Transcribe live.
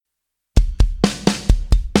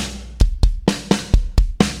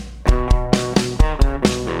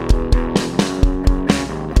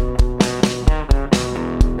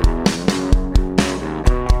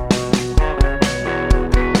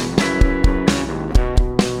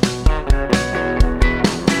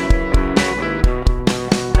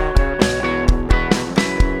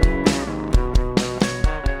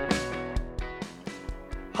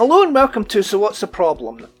Hello and welcome to So What's the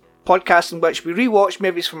Problem? Podcast in which we rewatch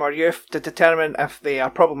movies from our youth to determine if they are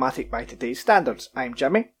problematic by today's standards. I'm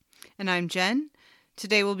Jimmy. And I'm Jen.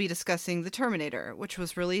 Today we'll be discussing The Terminator, which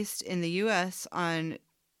was released in the US on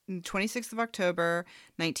 26th of October,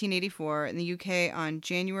 1984, in the UK on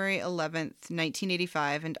January 11th,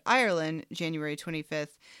 1985, and Ireland, January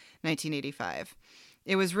 25th, 1985.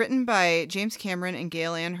 It was written by James Cameron and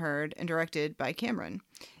Gail Ann Hurd and directed by Cameron.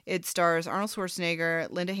 It stars Arnold Schwarzenegger,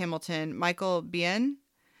 Linda Hamilton, Michael Biehn,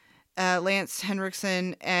 Lance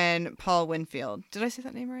Henriksen, and Paul Winfield. Did I say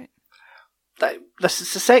that name right? This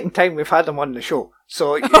is the second time we've had him on the show,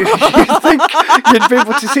 so you think you'd be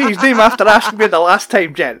able to say his name after asking me the last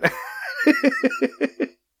time, Jen.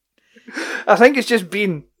 I think it's just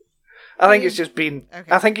Bean. Okay.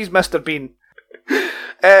 I think he's Mr. Bean.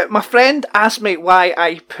 My friend asked me why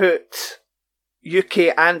I put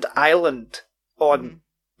UK and Ireland on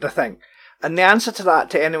the thing. And the answer to that,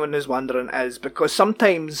 to anyone who's wondering, is because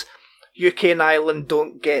sometimes UK and Ireland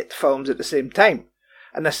don't get films at the same time.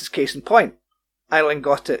 And this is case in point. Ireland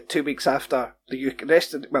got it 2 weeks after the UK,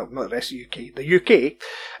 not the rest of the UK, the UK.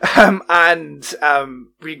 And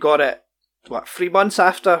we got it, 3 months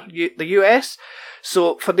after the US?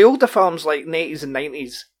 So for the older films like the 80s and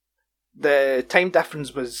 90s, the time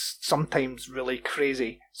difference was sometimes really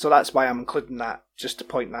crazy. So that's why I'm including that, just to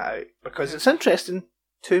point that out, because it's interesting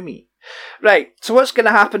to me. Right, so what's going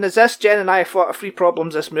to happen is this. Jen and I have thought of 3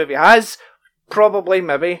 problems this movie has. Probably,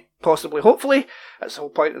 maybe, possibly, hopefully. That's the whole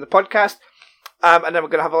point of the podcast. And then we're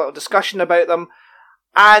going to have a little discussion about them.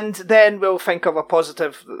 And then we'll think of a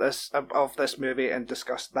positive of this movie and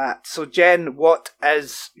discuss that. So Jen, what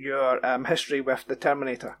is your history with The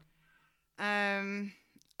Terminator?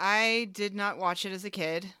 I did not watch it as a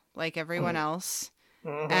kid, like everyone else.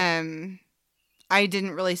 Mm-hmm. I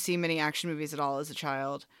didn't really see many action movies at all as a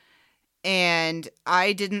child. And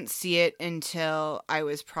I didn't see it until I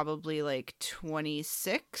was probably like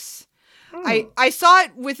 26. I saw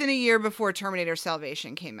it within a year before Terminator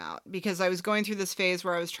Salvation came out, because I was going through this phase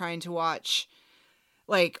where I was trying to watch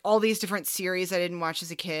like all these different series I didn't watch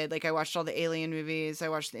as a kid. Like I watched all the Alien movies, I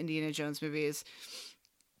watched the Indiana Jones movies.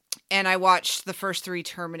 And I watched the first 3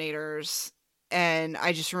 Terminators, and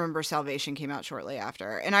I just remember Salvation came out shortly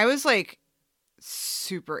after. And I was like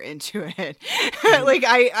super into it. Like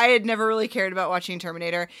I had never really cared about watching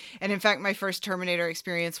Terminator. And in fact, my first Terminator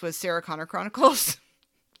experience was Sarah Connor Chronicles.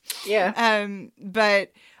 Yeah.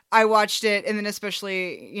 But I watched it, and then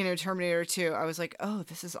especially, Terminator 2, I was like, oh,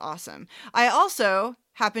 this is awesome. I also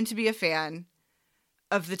happen to be a fan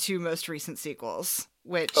of the 2 most recent sequels,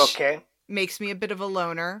 which makes me a bit of a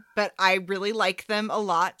loner, but I really like them a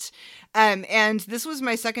lot. And this was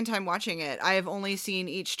my second time watching it. I have only seen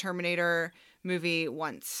each Terminator movie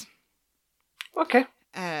once. Okay.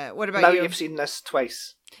 What about you? Now you've seen this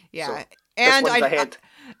twice. Yeah. So and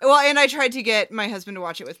I tried to get my husband to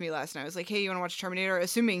watch it with me last night. I was like, hey, you want to watch Terminator?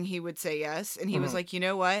 Assuming he would say yes. And he was like, you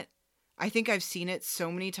know what? I think I've seen it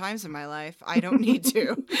so many times in my life. I don't need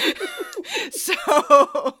to.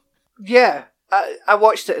 So. Yeah. I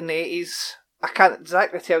watched it in the 80s. I can't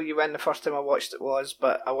exactly tell you when the first time I watched it was,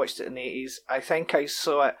 but I watched it in the 80s. I think I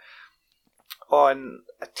saw it on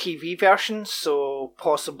a TV version, so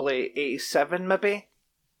possibly 87 maybe.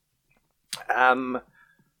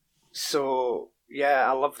 So, yeah,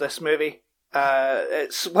 I love this movie.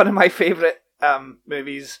 It's one of my favourite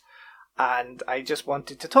movies, and I just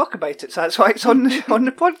wanted to talk about it, so that's why it's on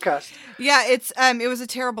the podcast. Yeah, it was a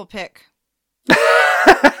terrible pick.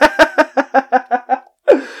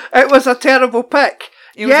 It was a terrible pick.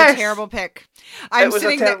 It was a terrible pick. It was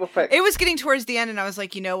a terrible pick. It was getting towards the end, and I was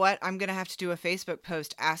like, you know what? I'm going to have to do a Facebook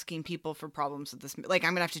post asking people for problems with this. Like,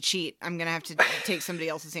 I'm going to have to cheat. I'm going to have to take somebody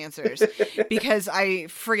else's answers because I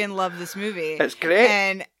friggin' love this movie. It's great.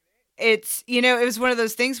 And it's, it was one of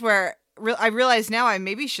those things where I realize now I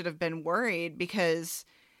maybe should have been worried because,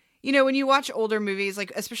 when you watch older movies,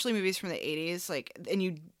 like especially movies from the 80s, like, and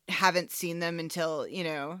you haven't seen them until,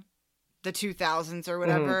 the 2000s or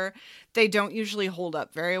whatever, they don't usually hold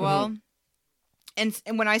up very well. And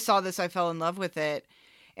when I saw this, I fell in love with it.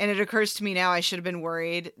 And it occurs to me now I should have been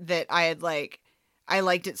worried that I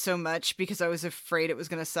liked it so much because I was afraid it was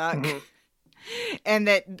going to suck. And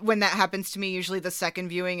that when that happens to me, usually the second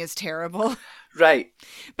viewing is terrible. Right.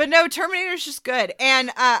 But no, Terminator's just good.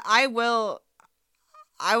 And I will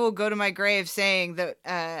go to my grave saying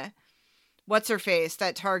that what's her face,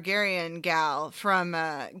 that Targaryen gal from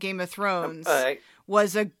Game of Thrones,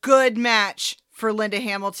 was a good match for Linda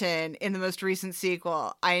Hamilton in the most recent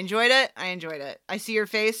sequel. I enjoyed it. I see your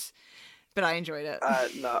face, but I enjoyed it.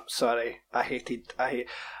 No, sorry. I hate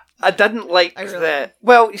I didn't like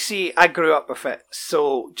well, you see, I grew up with it,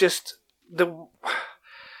 so just was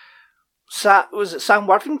it Sam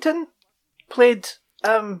Worthington played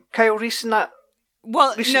Kyle Reese in that?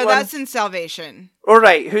 Well, no, that's in Salvation. All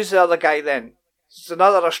right, who's the other guy then? It's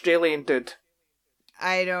another Australian dude.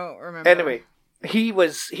 I don't remember. Anyway, he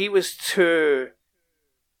was too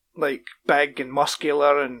like big and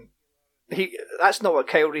muscular, and that's not what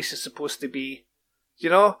Kyle Reese is supposed to be, you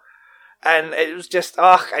know. And it was just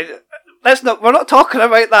we're not talking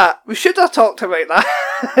about that. We should have talked about that.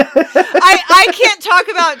 I can't talk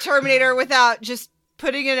about Terminator without just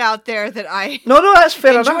putting it out there that No, that's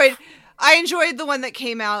fair enough. I enjoyed the one that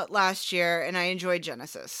came out last year, and I enjoyed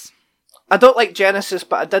Genesis. I don't like Genesis,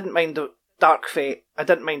 but I didn't mind the Dark Fate. I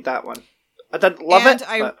didn't mind that one. I didn't love it.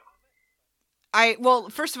 Well,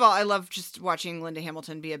 first of all, I love just watching Linda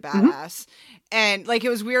Hamilton be a badass. And like, it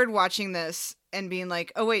was weird watching this and being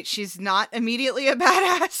like, oh wait, she's not immediately a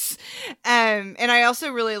badass. And I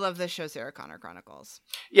also really love the show Sarah Connor Chronicles.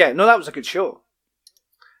 Yeah, no, that was a good show.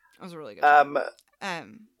 That was a really good show.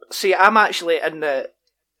 See, I'm actually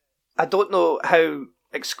I don't know how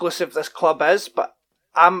exclusive this club is, but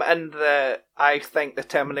I'm in I think the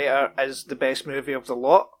Terminator is the best movie of the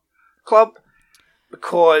lot club,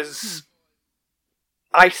 because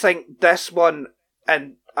I think this one,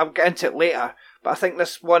 and I'll get into it later, but I think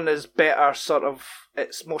this one is better,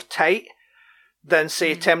 it's more tight than,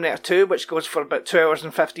 say, Terminator 2, which goes for about 2 hours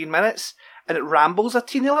and 15 minutes, and it rambles a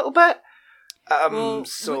teeny little bit.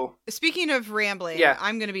 Speaking of rambling, yeah.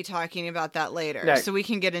 I'm going to be talking about that later, no. so we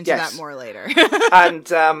can get into that more later.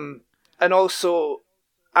 and also,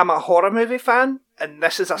 I'm a horror movie fan, and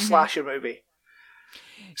this is a slasher movie.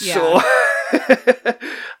 Yeah. So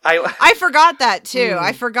I forgot that too.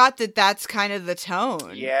 I forgot that that's kind of the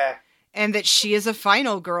tone. Yeah. And that she is a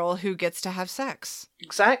final girl who gets to have sex.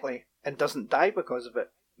 Exactly. And doesn't die because of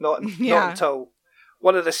it. Not until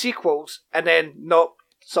one of the sequels, and then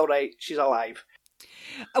it's alright, she's alive.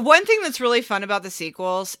 One thing that's really fun about the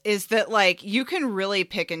sequels is that, like, you can really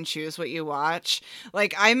pick and choose what you watch.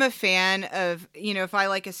 Like, I'm a fan of, if I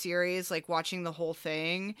like a series, like, watching the whole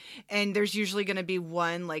thing, and there's usually going to be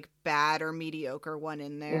one, like, bad or mediocre one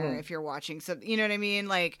in there if you're watching. So, you know what I mean?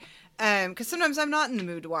 Like, because sometimes I'm not in the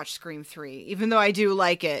mood to watch Scream 3, even though I do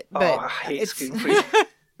like it. But I hate Scream 3.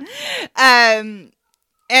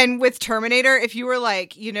 And with Terminator, if you were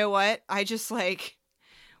like, you know what? I just like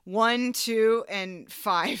 1, 2, and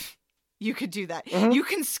 5. You could do that. You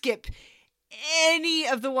can skip any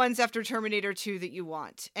of the ones after Terminator 2 that you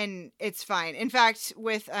want, and it's fine. In fact,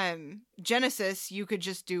 with Genesis, you could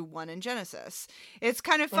just do 1 in Genesis. It's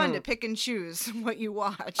kind of fun to pick and choose what you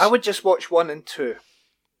watch. I would just watch 1 and 2.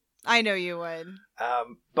 I know you would.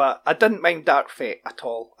 But I didn't mind Dark Fate at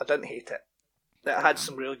all. I didn't hate it. It had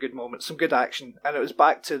some really good moments, some good action, and it was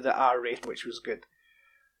back to the R rate, which was good.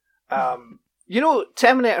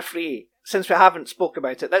 Terminator 3, since we haven't spoke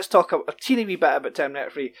about it, let's talk a teeny wee bit about Terminator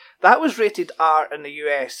 3. That was rated R in the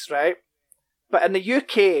US, right? But in the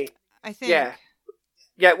UK... I think... Yeah,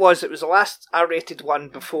 it was. It was the last R-rated one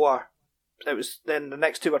before. It was, then the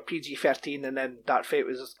next two were PG-13, and then Dark Fate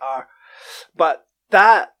was R. But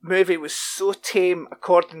that movie was so tame,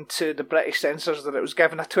 according to the British censors, that it was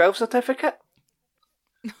given a 12 certificate.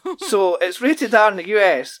 So it's rated R in the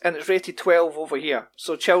US, and it's rated 12 over here.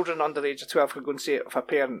 So children under the age of 12 can go and see it with a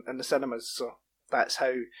parent in the cinemas. So that's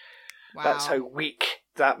how weak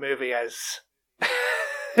that movie is.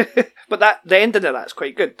 But the ending of that's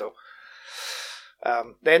quite good, though.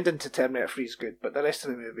 The ending to Terminator 3 is good, but the rest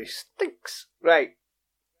of the movie stinks. Right.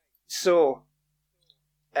 So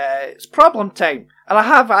it's problem time, and I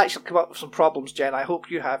have actually come up with some problems, Jen. I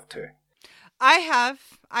hope you have too. I have.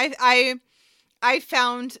 I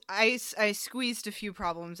squeezed a few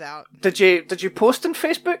problems out. Did you post on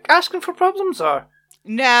Facebook asking for problems, or?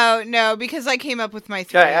 No, because I came up with my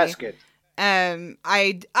 3. Yeah, that's good. I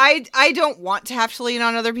don't want to have to lean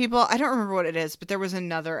on other people. I don't remember what it is, but there was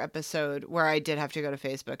another episode where I did have to go to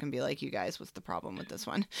Facebook and be like, you guys, what's the problem with this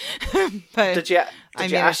one? But did you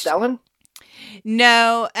ask Ellen?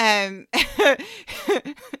 No,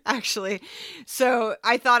 actually, so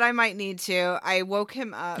I thought I might need to. I woke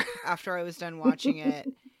him up after I was done watching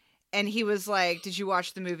it, and he was like, did you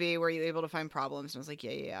watch the movie? Were you able to find problems? And I was like,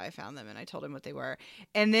 yeah, I found them, and I told him what they were.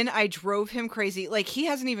 And then I drove him crazy. Like, he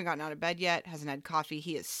hasn't even gotten out of bed yet, hasn't had coffee.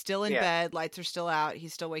 He is still in bed. Lights are still out.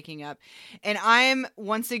 He's still waking up. And I'm,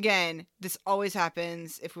 once again, this always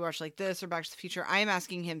happens if we watch like this or Back to the Future, I am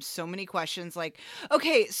asking him so many questions like,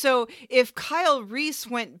 okay, so if Kyle Reese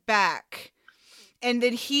went back and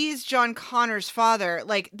then he's John Connor's father,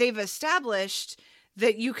 like, they've established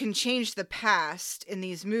that you can change the past in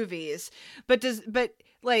these movies, but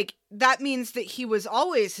like that means that he was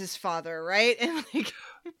always his father, right? And like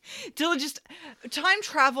time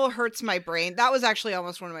travel hurts my brain. That was actually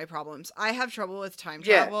almost one of my problems. I have trouble with time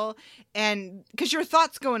travel, and because your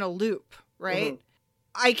thoughts go in a loop, right?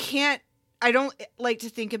 I don't like to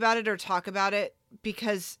think about it or talk about it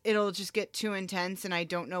because it'll just get too intense and I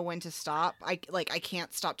don't know when to stop. I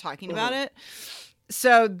can't stop talking about it.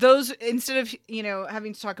 So those, instead of,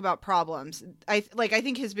 having to talk about problems, I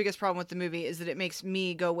think his biggest problem with the movie is that it makes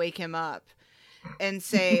me go wake him up and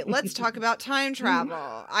say, let's talk about time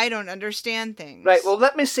travel. I don't understand things. Right, well,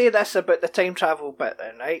 let me say this about the time travel bit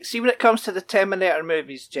then, right? See, when it comes to the Terminator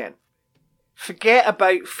movies, Jen, forget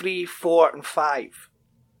about 3, 4, and 5.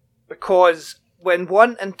 Because when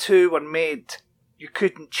 1 and 2 were made, you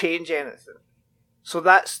couldn't change anything. So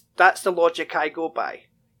that's the logic I go by.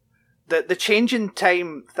 The change in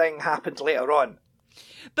time thing happened later on.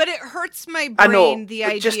 But it hurts my brain, I know, the but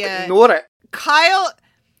idea. Just ignore it.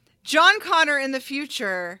 John Connor in the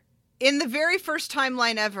future, in the very first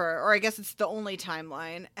timeline ever, or I guess it's the only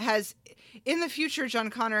timeline, in the future, John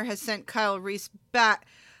Connor has sent Kyle Reese back.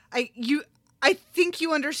 I think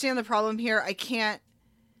you understand the problem here. I can't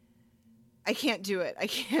do it. I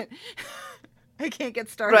can't get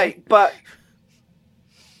started. Right, but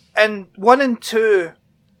in 1 and 2,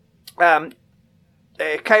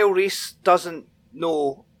 Kyle Reese doesn't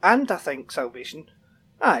know, and I think Salvation.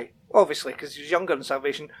 Aye, obviously, because he's younger than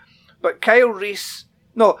Salvation. But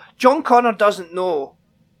John Connor doesn't know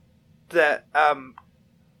that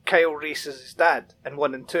Kyle Reese is his dad in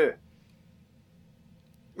 1 and 2.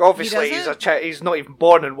 Obviously, he's not even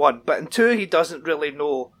born in 1, but in 2 he doesn't really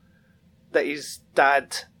know that his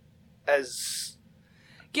dad is...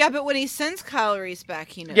 Yeah, but when he sends Kyle Reese back,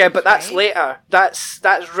 he knows. Yeah, but that's later. That's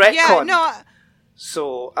retcon. Yeah, no.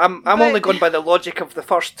 So I'm only going by the logic of the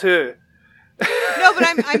first 2. No, but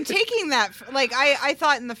I'm taking that. Like I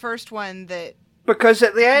thought in the first one that, because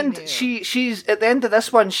at the end she's at the end of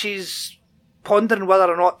this one she's pondering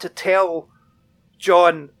whether or not to tell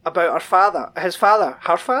John about her father.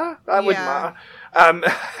 That wouldn't matter.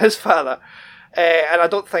 His father, and I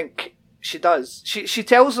don't think she does. She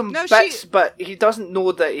tells him bits, but he doesn't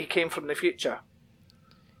know that he came from the future.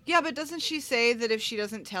 Yeah, but doesn't she say that if she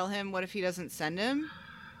doesn't tell him, what if he doesn't send him?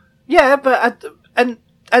 Yeah, but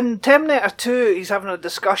in Terminator 2, he's having a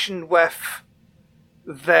discussion with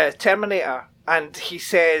the Terminator, and he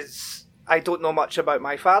says, I don't know much about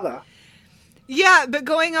my father. Yeah, but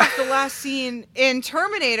going off the last scene in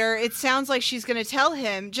Terminator, it sounds like she's going to tell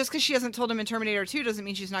him. Just because she hasn't told him in Terminator 2 doesn't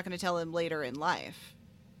mean she's not going to tell him later in life.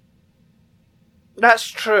 That's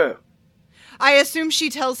true. I assume she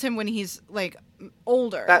tells him when he's, like,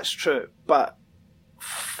 older. That's true, but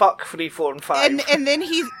fuck 3, 4, and 5. And then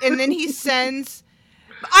he sends...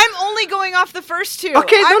 I'm only going off the first 2.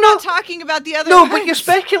 Okay, I'm not talking about the other No, ones. but you're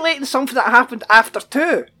speculating something that happened after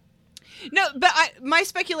 2. No, but my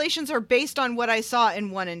speculations are based on what I saw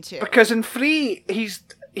in 1 and 2. Because in 3,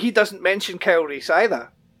 he doesn't mention Kyle Reese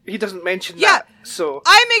either. He doesn't mention that. So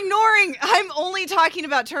I'm only talking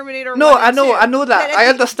about Terminator 1 No, and 2. I know that. I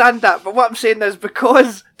understand that. But what I'm saying is,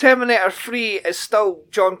 because Terminator 3 is still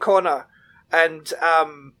John Connor and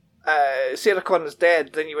Sarah Connor's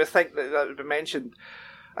dead, then you would think that would be mentioned.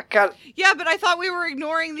 I can't... Yeah, but I thought we were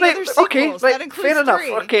ignoring the other sequels. Okay, that includes fair enough.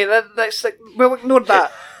 3. Okay, that's like, we'll ignore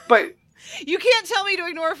that. But you can't tell me to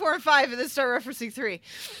ignore 4 and 5 and then start referencing 3.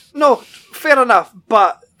 No, fair enough.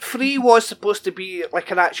 But 3 was supposed to be like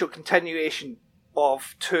an actual continuation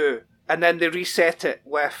of 2, and then they reset it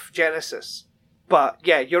with Genesis. But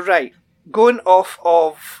yeah, you're right. Going off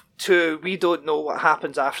of 2, we don't know what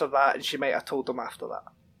happens after that, and she might have told him after that.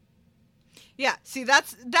 Yeah, see,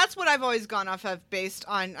 that's what I've always gone off of based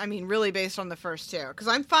on the first 2. Because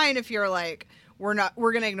I'm fine if you're like, we're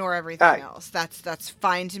going to ignore everything else. That's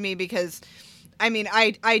fine to me because,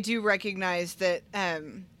 I do recognize that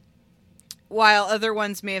while other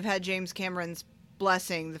ones may have had James Cameron's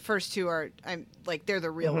blessing, the first 2 are, they're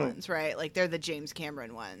the real ones, right? Like, they're the James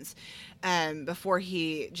Cameron ones. Before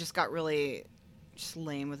he just got really just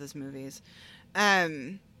lame with his movies.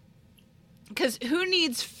 Because who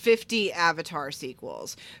needs 50 Avatar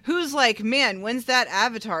sequels? Who's like, man, when's that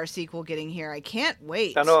Avatar sequel getting here? I can't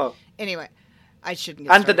wait. I know. Anyway, I shouldn't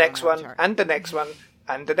get started. And the next one, and the next one,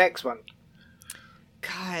 and the next one.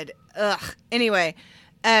 God, ugh. Anyway,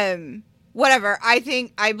 whatever.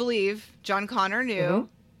 I believe John Connor knew,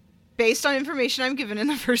 based on information I'm given in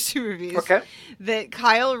the first 2 movies, that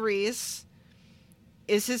Kyle Reese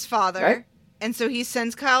is his father, right? And so he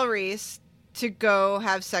sends Kyle Reese to go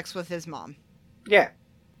have sex with his mom. Yeah.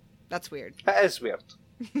 That's weird. That is weird.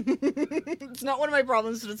 It's not one of my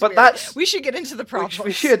problems, but it's But weird. We should get into the problems.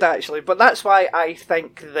 We should, actually. But that's why I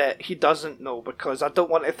think that he doesn't know, because I don't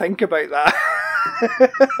want to think about that.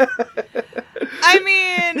 I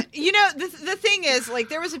mean, you know, the thing is, like,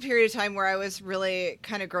 there was a period of time where I was really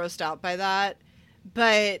kind of grossed out by that.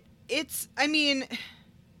 But it's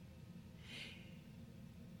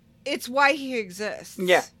why he exists.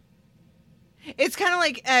 Yeah. It's kind of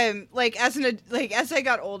like as I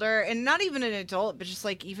got older, and not even an adult, but just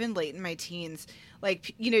like even late in my teens,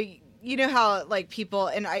 like, you know how like people,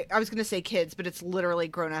 and I was going to say kids, but it's literally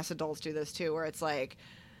grown ass adults do this too, where it's like,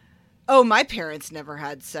 oh, my parents never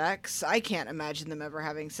had sex. I can't imagine them ever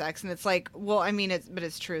having sex. And it's like, well, I mean,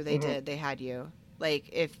 it's true. They did. They had you. Like,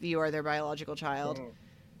 if you are their biological child.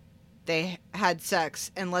 They had sex,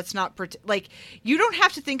 and let's not like, you don't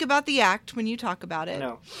have to think about the act when you talk about it.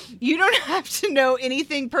 No. You don't have to know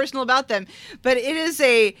anything personal about them, but it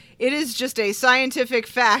is just a scientific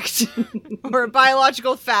fact or a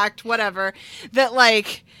biological fact, whatever, that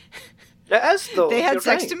like, it is, though. They had You're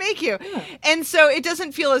sex right. to make you. Yeah. And so it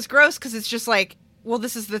doesn't feel as gross, because it's just like, well,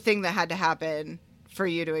 this is the thing that had to happen for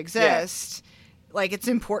you to exist. Yeah. Like, it's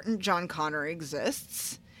important John Connor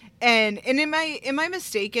exists. And am I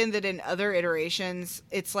mistaken that in other iterations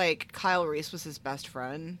it's like Kyle Reese was his best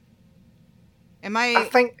friend? Am I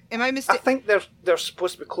mistaken? I think they're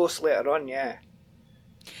supposed to be close later on, yeah.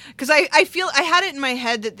 Because I feel I had it in my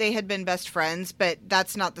head that they had been best friends, but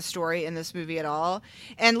that's not the story in this movie at all.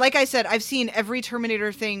 And like I said, I've seen every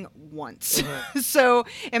Terminator thing once. So,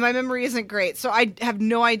 and my memory isn't great. So I have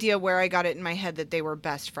no idea where I got it in my head that they were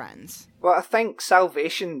best friends. Well, I think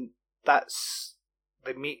Salvation,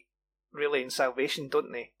 they meet really in Salvation,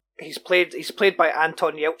 don't they? He's played by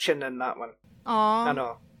Anton Yelchin in that one. Aww. I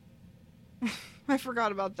know. I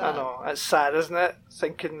forgot about that. I know. It's sad, isn't it?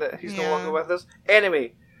 Thinking that he's no longer with us.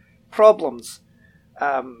 Anyway, problems. We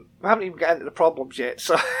haven't even got into the problems yet,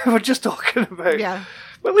 so we're just talking about... Yeah.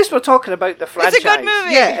 Well, at least we're talking about the franchise. It's a good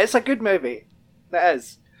movie! Yeah, it's a good movie. It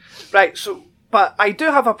is. Right, so... But I do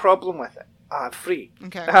have a problem with it. I have three.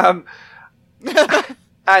 Okay.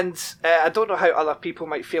 And I don't know how other people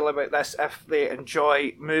might feel about this if they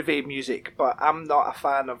enjoy movie music, but I'm not a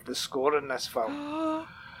fan of the score in this film.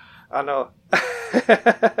 I know.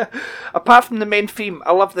 Apart from the main theme,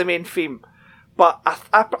 I love the main theme, but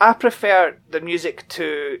I prefer the music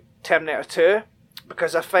to Terminator 2,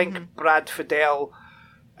 because I think Brad Fiedel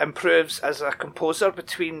improves as a composer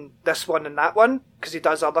between this one and that one, because he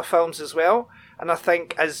does other films as well. And I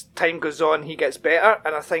think as time goes on, he gets better.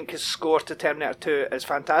 And I think his score to Terminator 2 is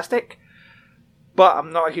fantastic. But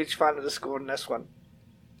I'm not a huge fan of the score in this one.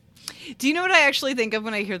 Do you know what I actually think of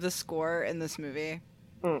when I hear the score in this movie?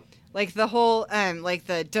 Like the whole, like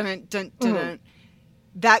the dun dun dun dun.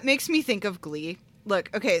 That makes me think of Glee. Look,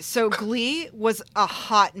 okay, so Glee was a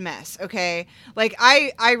hot mess, okay? Like,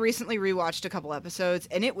 I recently rewatched a couple episodes,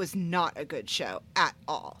 and it was not a good show at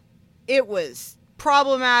all. It was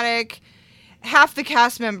problematic. Half the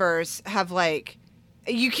cast members have, like,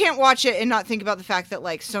 you can't watch it and not think about the fact that,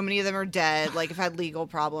 like, so many of them are dead, like, have had legal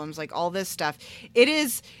problems, like, all this stuff.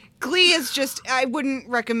 Glee is just, I wouldn't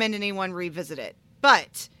recommend anyone revisit it.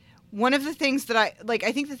 But one of the things that I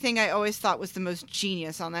think the thing I always thought was the most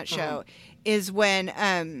genius on that show is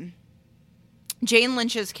when Jane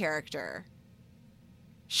Lynch's character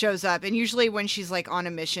shows up, and usually when she's, like, on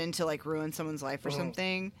a mission to, like, ruin someone's life or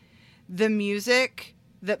something, the music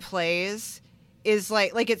that plays is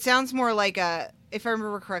like it sounds more like if I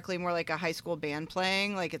remember correctly, more like a high school band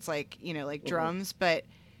playing, like it's like, you know, like drums, but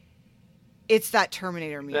it's that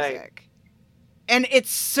Terminator music. Right. And it's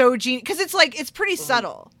so genius, because it's like, it's pretty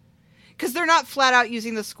subtle, because they're not flat out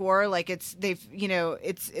using the score, like it's a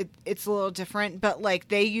little different, but like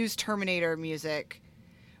they use Terminator music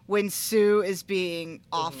when Sue is being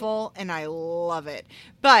awful, and I love it.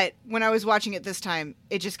 But when I was watching it this time,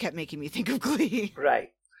 it just kept making me think of Glee.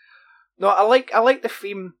 Right. No, I like the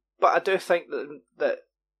theme, but I do think that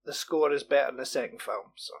the score is better in the second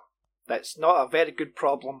film. So that's not a very good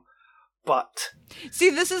problem. But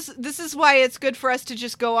see, this is why it's good for us to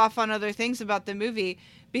just go off on other things about the movie,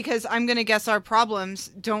 because I'm going to guess our problems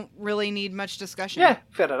don't really need much discussion. Yeah,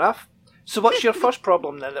 fair enough. So what's your first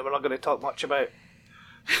problem then that we're not going to talk much about?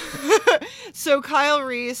 So Kyle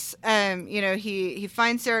Reese, he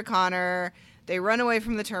finds Sarah Connor. They run away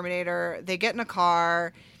from the Terminator. They get in a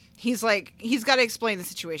car. He's got to explain the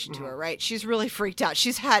situation to her, right? She's really freaked out.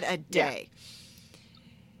 She's had a day.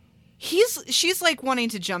 Yeah. She's like wanting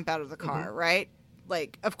to jump out of the car, right?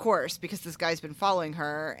 Like, of course, because this guy's been following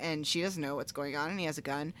her and she doesn't know what's going on and he has a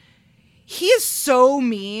gun. He is so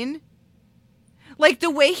mean. Like,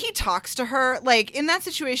 the way he talks to her, like, in that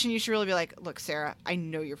situation, you should really be like, look, Sarah, I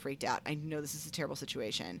know you're freaked out. I know this is a terrible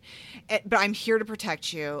situation. But I'm here to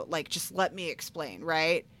protect you. Like, just let me explain,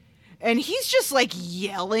 right? And he's just, like,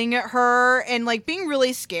 yelling at her and, like, being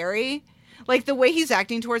really scary. Like, the way he's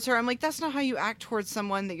acting towards her, I'm like, that's not how you act towards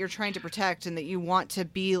someone that you're trying to protect and that you want to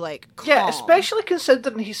be, like, calm. Yeah, especially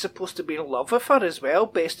considering he's supposed to be in love with her as well,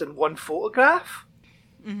 based on one photograph.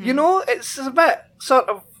 Mm-hmm. You know, it's a bit sort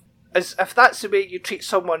of as if that's the way you treat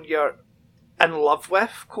someone you're in love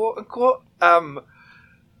with, quote unquote. You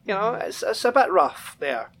know, it's a bit rough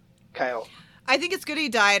there, Kyle. I think it's good he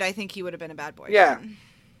died. I think he would have been a bad boyfriend.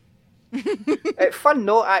 Yeah. Fun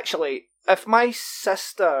note, actually. If my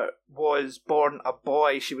sister was born a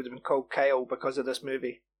boy, she would have been called Kyle because of this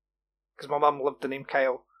movie. Because my mum loved the name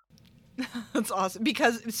Kyle. That's awesome.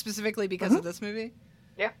 Specifically because of this movie?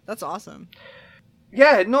 Yeah. That's awesome.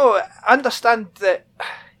 Yeah, no, I understand that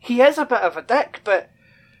he is a bit of a dick, but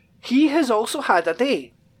he has also had a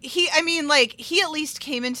day. He at least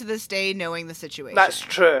came into this day knowing the situation. That's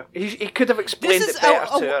true. He could have explained it better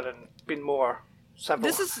to her and been more simple.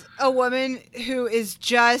 This is a woman who is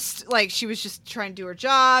just, like, she was just trying to do her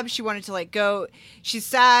job. She wanted to, like, go. She's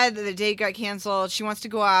sad that the date got canceled. She wants to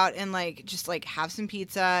go out and, like, just, like, have some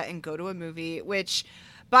pizza and go to a movie, which,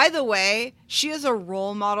 by the way, she is a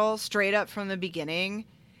role model straight up from the beginning.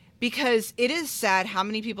 Because it is sad how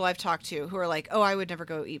many people I've talked to who are like, oh, I would never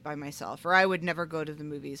go eat by myself, or I would never go to the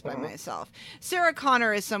movies by myself. Sarah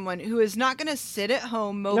Connor is someone who is not going to sit at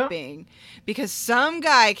home moping because some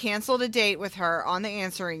guy canceled a date with her on the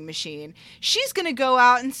answering machine. She's going to go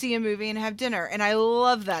out and see a movie and have dinner, and I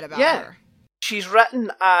love that about her. She's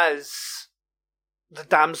written as the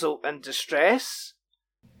damsel in distress,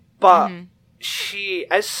 but she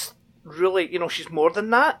is really, you know, she's more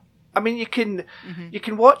than that. I mean, you can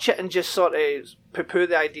watch it and just sort of poo-poo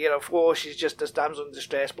the idea of, oh, she's just this damsel in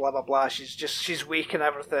distress, blah, blah, blah. She's weak and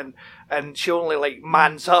everything, and she only, like,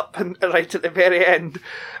 mans up and right at the very end.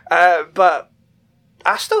 But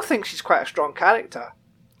I still think she's quite a strong character.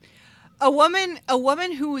 A woman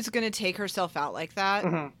who is going to take herself out like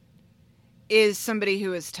that is somebody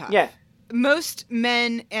who is tough. Yeah. Most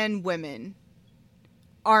men and women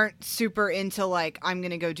aren't super into, like, I'm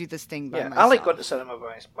going to go do this thing by myself. I like going to cinema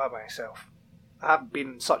by myself. I haven't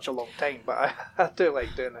been in such a long time, but I do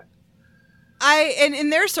like doing it.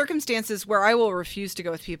 And there are circumstances where I will refuse to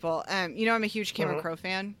go with people. You know, I'm a huge Cameron Crowe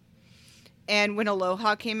fan. And when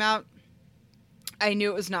Aloha came out, I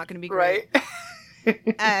knew it was not going to be great. Right.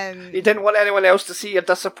 You didn't want anyone else to see your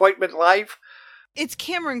disappointment live? It's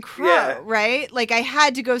Cameron Crowe, right? Like, I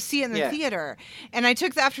had to go see it in the theater. And I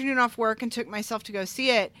took the afternoon off work and took myself to go see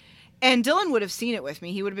it. And Dylan would have seen it with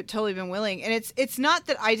me. He would have totally been willing. And it's not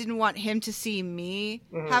that I didn't want him to see me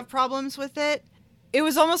have problems with it. It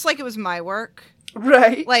was almost like it was my work.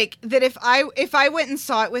 Right. Like, that if I went and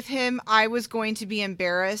saw it with him, I was going to be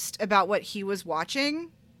embarrassed about what he was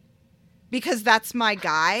watching. Because that's my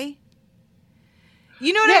guy.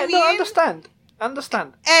 You know what I mean? No, I understand. And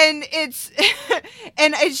it's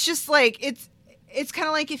just like, it's kind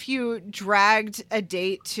of like if you dragged a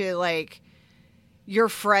date to, like, your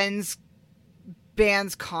friend's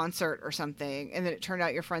band's concert or something, and then it turned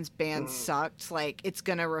out your friend's band sucked. Like, it's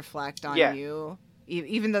gonna reflect on you,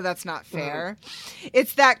 even though that's not fair.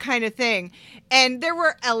 It's that kind of thing. And there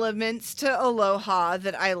were elements to Aloha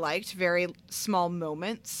that I liked, very small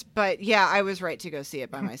moments, but yeah, I was right to go see it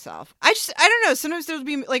by myself. I don't know, sometimes there'll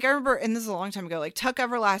be, like, I remember, and this is a long time ago, like Tuck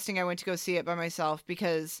Everlasting, I went to go see it by myself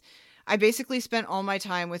because I basically spent all my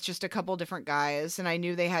time with just a couple different guys, and I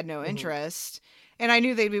knew they had no interest, and I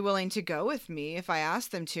knew they'd be willing to go with me if I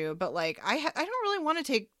asked them to, but, like, I don't really want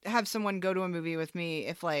to have someone go to a movie with me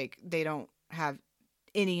if, like, they don't have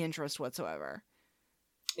any interest whatsoever.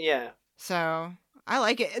 Yeah. So I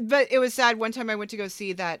like it, but it was sad. One time I went to go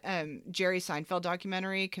see that Jerry Seinfeld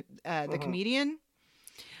documentary, The Comedian.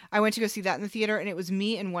 I went to go see that in the theater, and it was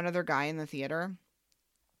me and one other guy in the theater.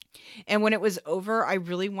 And when it was over, I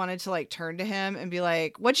really wanted to, like, turn to him and be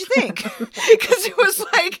like, "What'd you think?" Because it was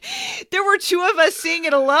like there were two of us seeing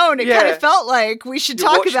it alone. It kind of felt like we should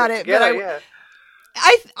talk about it. But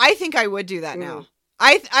I think I would do that now.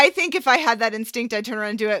 I think if I had that instinct, I'd turn around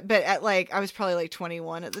and do it. But I was probably like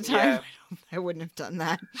 21 at the time. Yeah. I wouldn't have done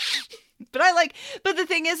that. But the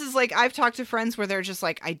thing is like, I've talked to friends where they're just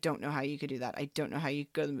like, I don't know how you could do that. I don't know how you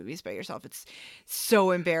could go to the movies by yourself. It's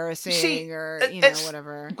so embarrassing, or,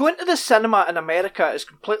 whatever. Going to the cinema in America is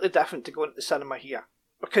completely different to going to the cinema here.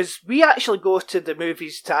 Because we actually go to the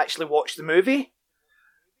movies to actually watch the movie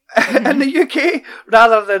in the UK,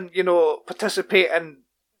 rather than, participate in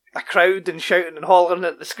a crowd and shouting and hollering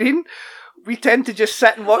at the screen. We tend to just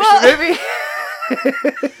sit and watch the movie.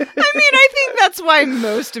 I think that's why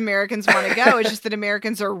most Americans want to go. It's just that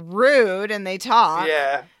Americans are rude and they talk.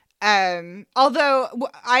 Yeah. Although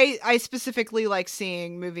I specifically like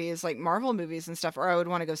seeing movies like Marvel movies and stuff, or I would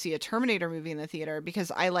want to go see a Terminator movie in the theater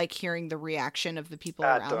because I like hearing the reaction of the people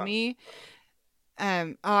around me.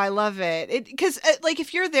 I love it. Because like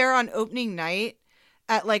if you're there on opening night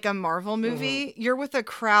at like a Marvel movie, you're with a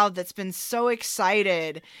crowd that's been so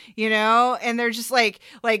excited, and they're just like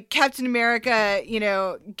Captain America,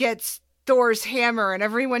 gets Thor's hammer and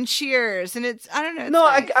everyone cheers, and it's, I don't know. No,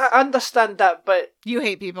 nice. I understand that, but you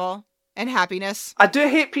hate people and happiness. I do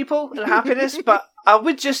hate people and happiness, but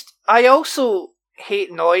I also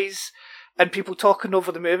hate noise and people talking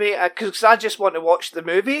over the movie, because I just want to watch the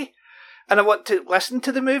movie and I want to listen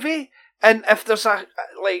to the movie. And if there's a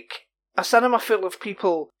cinema full of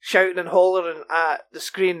people shouting and hollering at the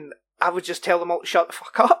screen, I would just tell them all to shut the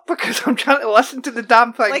fuck up because I'm trying to listen to the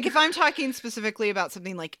damn thing. Like if I'm talking specifically about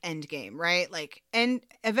something like Endgame, right? Like, and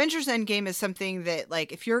Avengers Endgame is something that,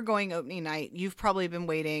 like, if you're going opening night, you've probably been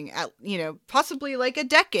waiting at, possibly like a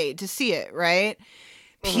decade to see it, right?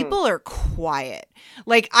 People are quiet.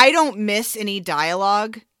 Like, I don't miss any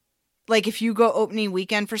dialogue. Like if you go opening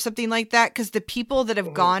weekend for something like that, because the people that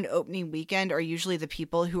have gone opening weekend are usually the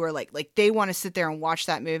people who are like they want to sit there and watch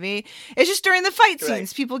that movie. It's just during the fight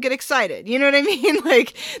scenes, people get excited. You know what I mean?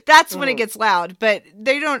 Like that's when it gets loud, but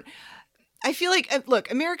they don't. I feel like,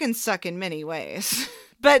 look, Americans suck in many ways,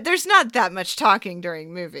 but there's not that much talking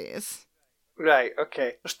during movies. Right,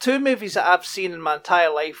 okay. There's 2 movies that I've seen in my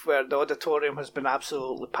entire life where the auditorium has been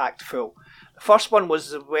absolutely packed full. The first one was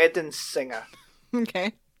The Wedding Singer.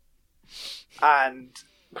 Okay. And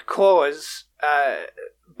because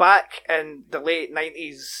back in the late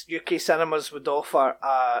 90s, UK cinemas would offer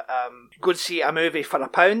go and see a movie for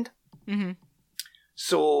 £1.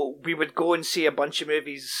 So we would go and see a bunch of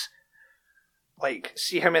movies, like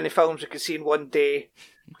see how many films we could see in one day,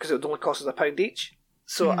 because it would only cost us £1 each.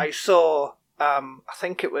 So I saw, I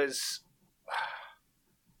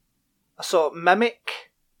saw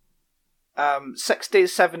Mimic, 6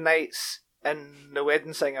 Days, 7 Nights, and The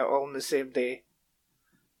Wedding Singer all on the same day.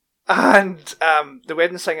 And The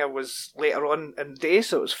Wedding Singer was later on in the day,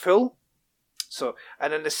 so it was full.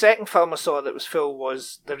 And then the second film I saw that was full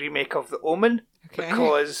was the remake of The Omen,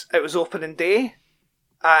 because it was opening day,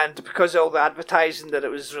 and because of all the advertising that it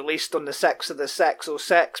was released on the 6th of the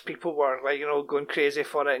 606, people were going crazy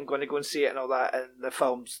for it and going to go and see it and all that, and the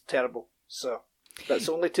film's terrible. So that's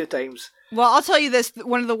only 2 times. Well, I'll tell you this,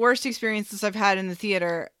 one of the worst experiences I've had in the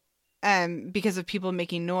theater, because of people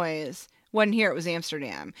making noise, wasn't here, it was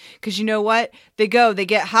Amsterdam. Because you know what? They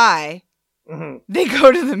get high, they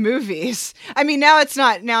go to the movies. I mean, now it's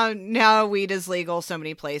not, now weed is legal so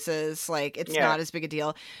many places, like, it's not as big a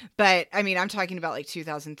deal. But, I mean, I'm talking about, like,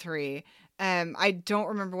 2003. I don't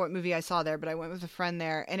remember what movie I saw there, but I went with a friend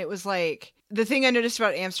there, and it was, like, the thing I noticed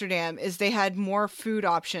about Amsterdam is they had more food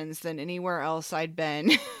options than anywhere else I'd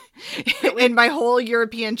been in my whole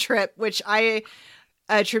European trip, which I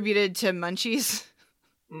attributed to munchies.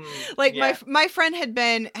 Like my friend had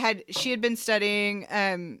been studying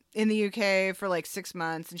in the UK for like 6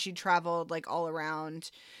 months, and she traveled like all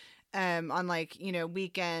around on like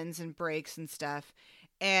weekends and breaks and stuff,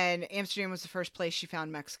 and Amsterdam was the first place she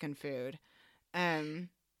found Mexican food.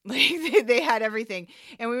 Like they had everything,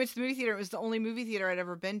 and we went to the movie theater. It was the only movie theater I'd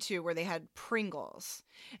ever been to where they had Pringles,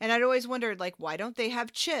 and I'd always wondered, like, why don't they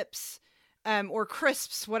have chips or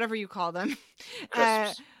crisps, whatever you call them?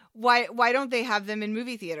 Why don't they have them in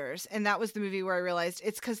movie theaters? And that was the movie where I realized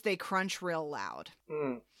it's because they crunch real loud.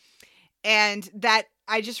 And that,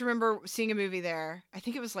 I just remember seeing a movie there. I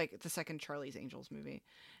think it was like the second Charlie's Angels movie.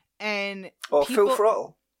 And Full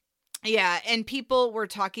Throttle. Yeah, and people were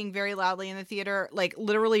talking very loudly in the theater, like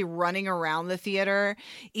literally running around the theater,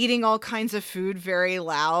 eating all kinds of food very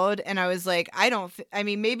loud. And I was like, I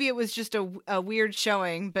mean, maybe it was just a weird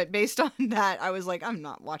showing, but based on that, I was like, I'm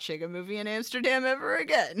not watching a movie in Amsterdam ever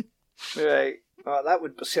again. Right. Oh,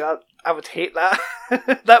 I would hate that.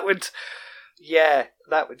 that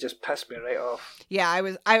would just piss me right off.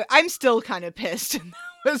 Yeah, I'm still kind of pissed.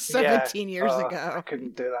 That was 17 years ago. I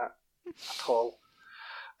couldn't do that at all.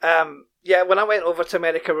 When I went over to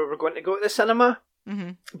America, we were going to go to the cinema,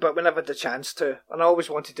 but we never had the chance to. And I always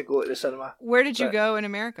wanted to go to the cinema. Where did you go in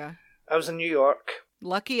America? I was in New York.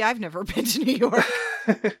 Lucky I've never been to New York.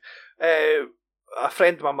 A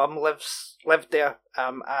friend of my mum lived there,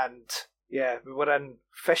 and we were in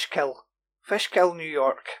Fishkill, New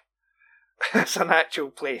York. It's an actual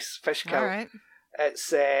place, Fishkill. All right.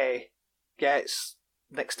 It's it's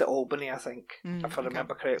next to Albany, I think, if I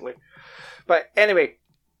remember correctly. But anyway.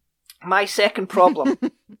 My second problem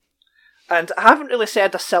And I haven't really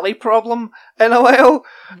said a silly problem in a while,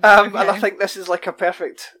 and I think this is like a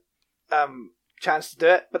perfect chance to do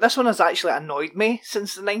it. But this one has actually annoyed me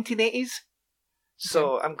since the 1980s,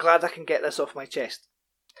 so I'm glad I can get this off my chest.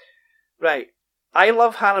 Right, I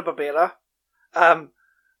love Hanna-Barbera,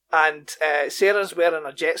 and Sarah's wearing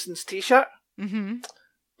a Jetsons t-shirt,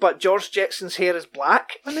 but George Jetson's hair is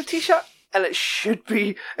black on the t-shirt, and it should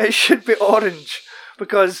be orange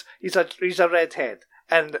because he's a redhead.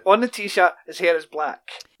 And on the t-shirt, his hair is black.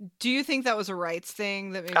 Do you think that was a rights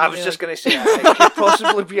thing? I was just going to say it could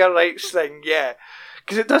possibly be a rights thing, yeah.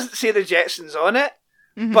 Because it doesn't say the Jetsons on it,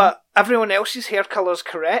 but everyone else's hair colour's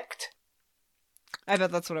correct. I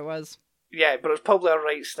bet that's what it was. Yeah, but it's probably a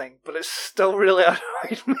rights thing, but it's still really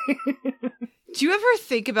annoyed me. Do you ever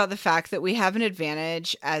think about the fact that we have an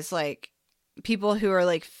advantage as, like, people who are,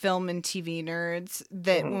 like, film and TV nerds,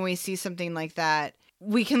 that when we see something like that,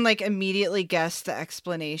 we can, like, immediately guess the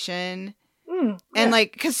explanation. And,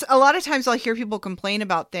 like, because a lot of times I'll hear people complain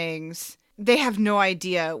about things, they have no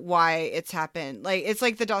idea why it's happened. Like, it's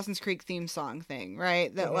like the Dawson's Creek theme song thing,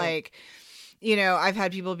 right? That, like, you know, I've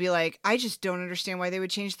had people be like, I just don't understand why they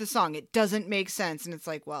would change the song. It doesn't make sense. And it's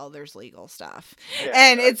like, well, there's legal stuff. Yeah,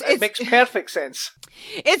 and it makes perfect sense.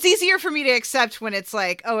 It's easier for me to accept when it's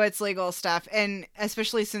like, oh, it's legal stuff. And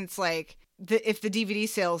especially since, like, if the DVD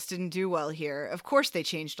sales didn't do well here, of course they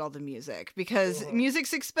changed all the music because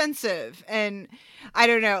music's expensive. And I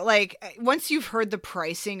don't know, like, once you've heard the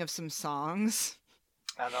pricing of some songs,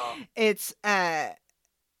 I know. It's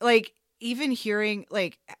like, even hearing,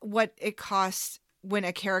 like, what it costs when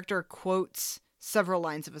a character quotes several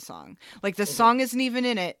lines of a song. Like, the song isn't even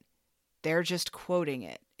in it. They're just quoting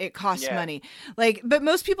it. It costs money. Like, but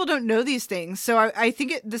most people don't know these things. So I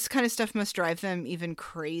think this kind of stuff must drive them even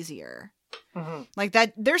crazier. Like,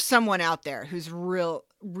 that there's someone out there who's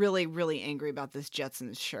really, really angry about this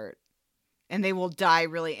Jetsons shirt. And they will die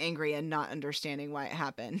really angry and not understanding why it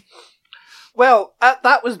happened. Well,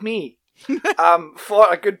 that was me.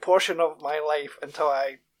 For a good portion of my life until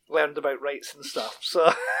I learned about rights and stuff.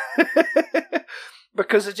 So,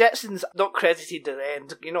 because the Jetsons not credited at the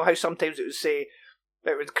end. You know how sometimes it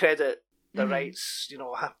would credit the rights, you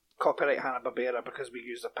know, copyright Hanna-Barbera because we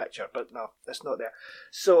used a picture, but no, it's not there.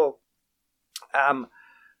 So,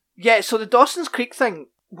 so the Dawson's Creek thing,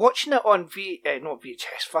 watching it on not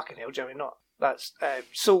VHS, fucking hell, Jimmy, not that's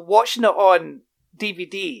so watching it on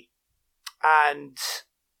DVD and.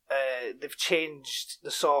 They've changed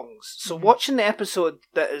the songs. So watching the episode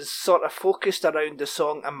that is sort of focused around the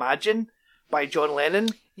song Imagine by John Lennon.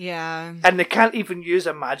 Yeah. And they can't even use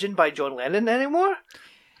Imagine by John Lennon anymore.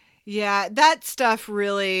 Yeah, that stuff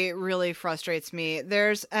really, really frustrates me.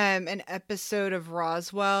 There's an episode of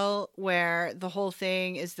Roswell where the whole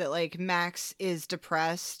thing is that, like, Max is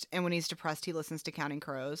depressed, and when he's depressed, he listens to Counting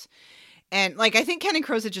Crows. And, like, I think Counting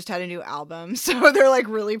Crows had just had a new album, so they're, like,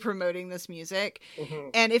 really promoting this music.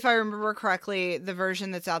 And if I remember correctly, the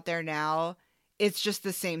version that's out there now, it's just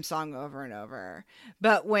the same song over and over.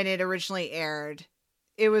 But when it originally aired,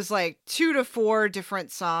 it was, like, 2 to 4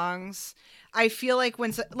 different songs. I feel like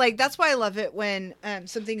that's why I love it when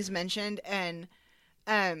something is mentioned and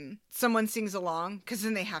someone sings along, because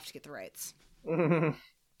then they have to get the rights.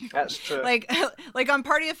 That's true. Like on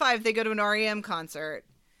Party of Five, they go to an REM concert.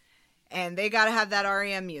 And they got to have that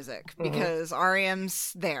REM music because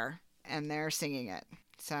REM's there and they're singing it.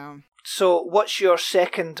 So what's your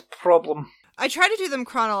second problem? I try to do them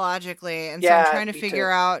chronologically, and so I'm trying to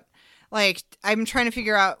figure out, like,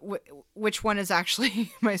 which one is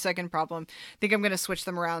actually my second problem. I think I'm going to switch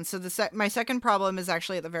them around. So my second problem is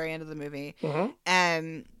actually at the very end of the movie.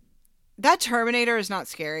 That Terminator is not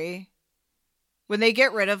scary. When they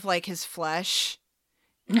get rid of, like, his flesh.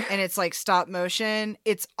 And it's like stop motion.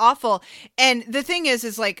 It's awful. And the thing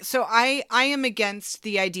is like, so I am against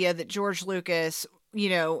the idea that George Lucas, you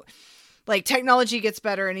know, like, technology gets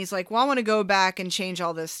better and he's like, well, I want to go back and change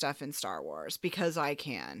all this stuff in Star Wars because I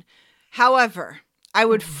can. However, I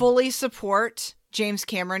would fully support James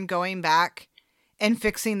Cameron going back and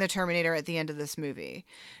fixing the Terminator at the end of this movie.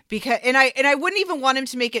 Because I wouldn't even want him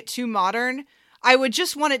to make it too modern. I would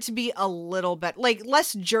just want it to be a little bit, like,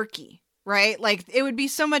 less jerky. Right? Like, it would be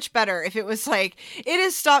so much better if it was like, it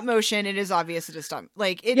is stop motion. It is obvious it is stop.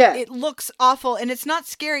 Like, it looks awful and it's not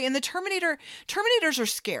scary. And the Terminators are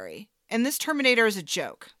scary. And this Terminator is a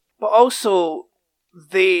joke. But also,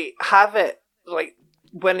 they have it, like,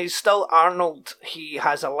 when he's still Arnold, he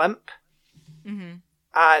has a limp.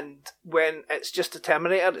 And when it's just a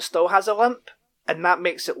Terminator, it still has a limp. And that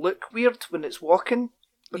makes it look weird when it's walking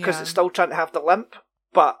because it's still trying to have the limp.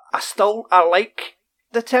 But I like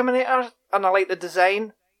the Terminator and I like the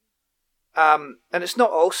design, And it's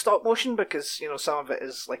not all stop motion because, you know, some of it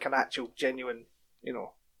is like an actual genuine, you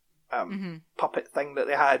know, puppet thing that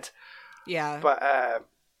they had. Yeah. But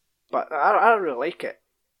I really like it.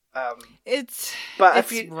 It's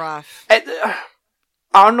rough.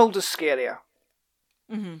 Arnold is scarier.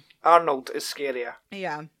 Mm-hmm. Arnold is scarier.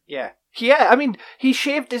 Yeah. Yeah. I mean, he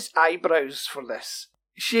shaved his eyebrows for this.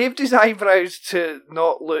 He shaved his eyebrows to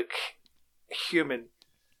not look human.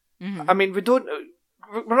 Mm-hmm. I mean, we're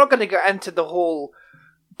not going to get into the whole.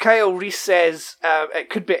 Kyle Reese says it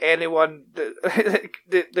could be anyone.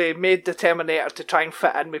 They made the Terminator to try and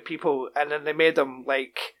fit in with people, and then they made him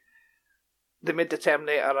they made the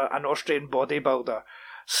Terminator an Austrian bodybuilder.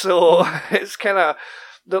 So it's kind of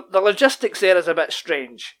the logistics there is a bit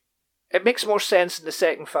strange. It makes more sense in the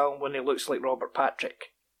second film when he looks like Robert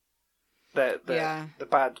Patrick, the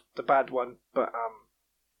bad one. But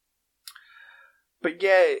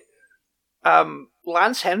yeah,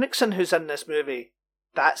 Lance Henriksen, who's in this movie,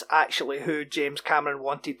 that's actually who James Cameron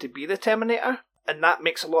wanted to be the Terminator, and that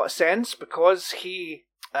makes a lot of sense because he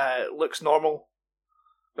looks normal,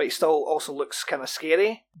 but he still also looks kind of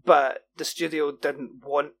scary. But the studio didn't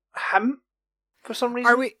want him for some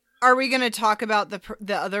reason. Are we going to talk about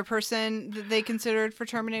the other person that they considered for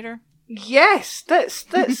Terminator? Yes, let's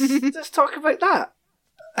talk about that.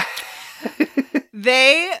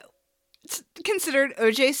 They considered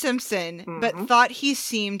O.J. Simpson, but Mm-hmm. thought he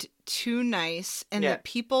seemed too nice and that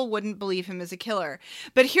people wouldn't believe him as a killer.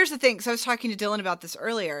 But here's the thing. So I was talking to Dylan about this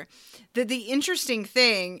earlier, that the interesting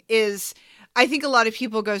thing is I think a lot of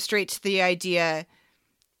people go straight to the idea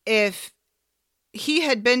if he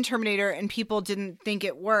had been Terminator and people didn't think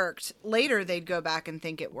it worked, later they'd go back and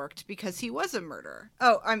think it worked because he was a murderer.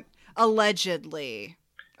 Oh, I'm allegedly,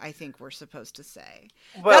 I think we're supposed to say.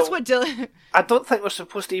 Well, that's what Dylan... I don't think we're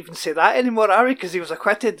supposed to even say that anymore, are we? Because he was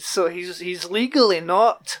acquitted, so he's legally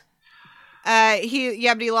not. But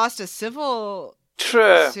he lost a civil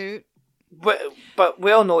suit. But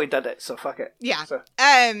we all know he did it, so fuck it. Yeah. So.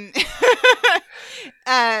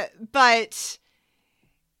 But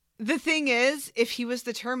the thing is, if he was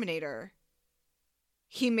the Terminator,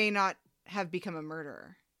 he may not have become a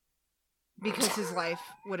murderer. Because his life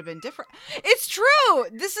would have been different. It's true!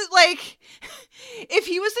 This is like, if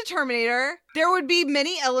he was the Terminator, there would be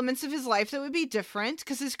many elements of his life that would be different,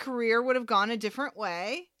 because his career would have gone a different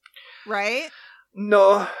way. Right?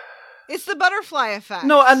 No. It's the butterfly effect.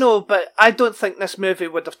 No, I know, but I don't think this movie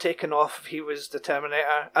would have taken off if he was the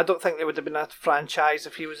Terminator. I don't think there would have been a franchise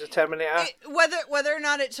if he was the Terminator. Whether or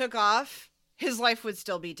not it took off, his life would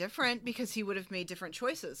still be different because he would have made different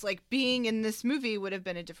choices. Like, being in this movie would have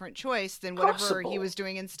been a different choice than whatever he was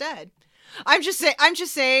doing instead. I'm just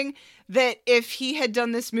saying that if he had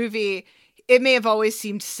done this movie, it may have always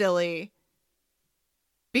seemed silly.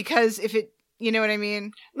 Because if it, you know what I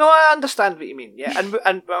mean? No, I understand what you mean. Yeah,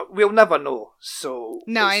 and we'll never know. So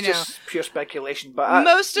no, it's I know. Just pure speculation. But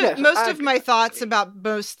most of my thoughts about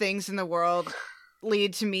most things in the world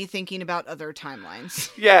lead to me thinking about other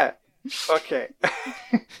timelines. Yeah. Okay.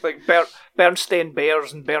 Like Bernstein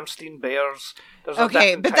Bears and Bernstein Bears.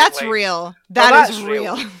 Okay, but that's real. That is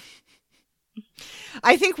real.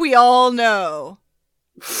 I think we all know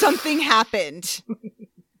something happened.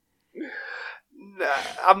 Nah,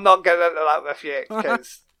 I'm not getting into that with you,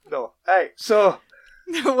 because no. Hey, so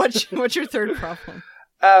what's your third problem?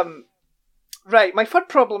 Right, my third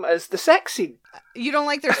problem is the sex scene. You don't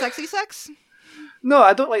like their sexy sex? No,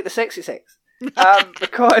 I don't like the sexy sex.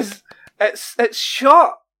 Because it's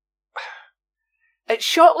shot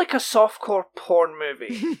like a softcore porn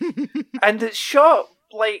movie. And it's shot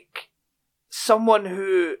like someone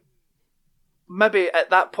who maybe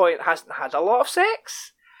at that point hasn't had a lot of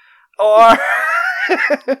sex, or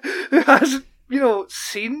who hasn't,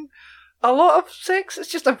 seen a lot of sex.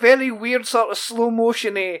 It's just a very weird sort of slow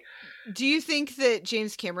motion-y. Do you think that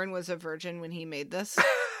James Cameron was a virgin when he made this?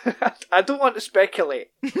 I don't want to speculate.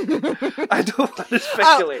 And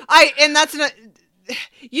that's not...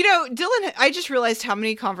 Dylan, I just realized how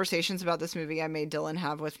many conversations about this movie I made Dylan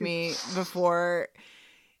have with me before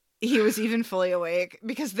he was even fully awake,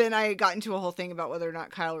 because then I got into a whole thing about whether or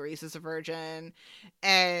not Kyle Reese is a virgin.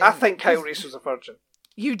 And I think Kyle Reese was a virgin.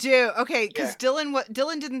 You do? Okay, because yeah.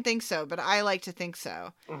 Dylan didn't think so, but I like to think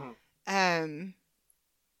so. Mm-hmm.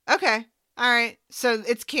 Okay. All right. So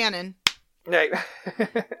it's canon. Right.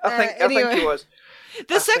 I think he was.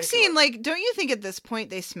 The sex scene, don't you think at this point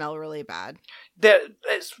they smell really bad?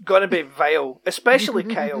 It's going to be vile, especially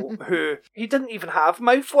Kyle, who he didn't even have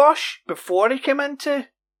mouthwash before he came into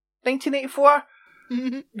 1984.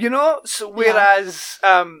 So whereas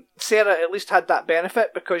Sarah at least had that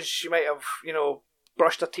benefit because she might have,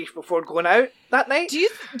 brushed her teeth before going out that night. Do you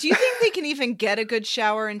think they can even get a good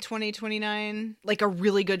shower in 2029? Like a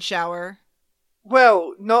really good shower?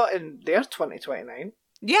 Well, not in their 2029.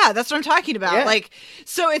 Yeah, that's what I'm talking about. Yeah. Like,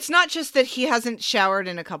 so it's not just that he hasn't showered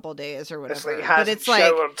in a couple days or whatever, but it's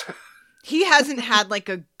showered. like he hasn't had like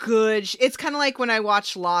a good. It's kind of like when I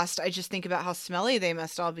watch Lost, I just think about how smelly they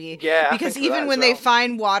must all be. Yeah, because even when they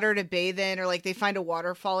find water to bathe in, or like they find a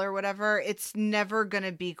waterfall or whatever, it's never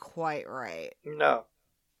gonna be quite right. No.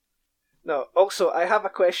 Also, I have a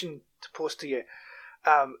question to pose to you.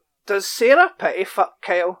 Does Sarah pity fuck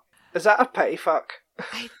Kyle? Is that a pity fuck?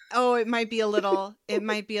 It might be a little. It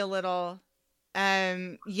might be a little.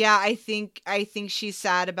 Yeah, I think she's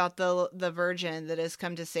sad about the virgin that has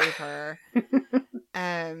come to save her.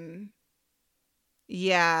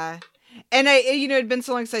 Yeah. And it'd been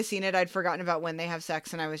so long since I seen it, I'd forgotten about when they have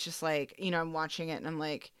sex, and I was just like, I'm watching it and I'm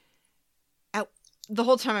like, the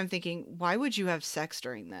whole time I'm thinking, why would you have sex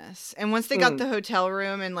during this? And once they got the hotel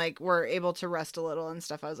room and like were able to rest a little and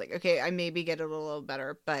stuff, I was like, okay, I maybe get it a little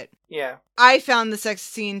better. But yeah, I found the sex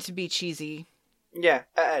scene to be cheesy. Yeah,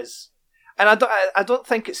 it is, and I don't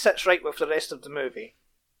think it sits right with the rest of the movie.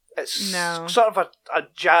 It's sort of a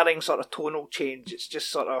jarring sort of tonal change. It's just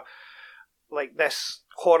sort of like this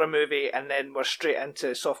horror movie, and then we're straight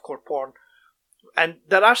into softcore porn. And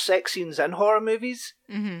there are sex scenes in horror movies,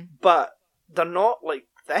 but they're not like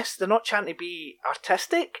this. They're not trying to be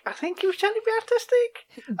artistic. I think he was trying to be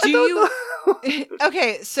artistic. Do you?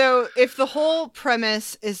 Okay, so if the whole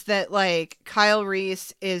premise is that like Kyle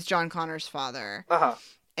Reese is John Connor's father,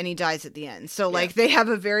 and he dies at the end, so like they have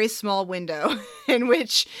a very small window in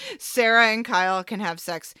which Sarah and Kyle can have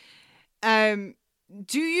sex. Do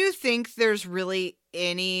you think there's really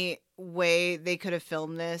any way they could have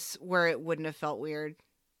filmed this where it wouldn't have felt weird?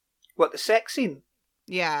 What, the sex scene?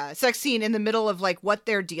 Yeah, sex scene in the middle of like what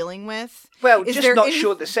they're dealing with. Well, just not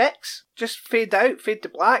show the sex. Just fade out, fade to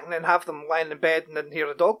black, and then have them lying in bed and then hear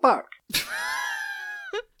a dog bark.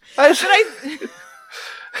 That's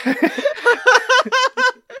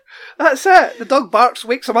it. The dog barks,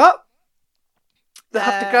 wakes them up. They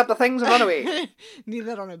have to grab the things and run away. Need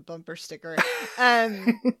that on a bumper sticker.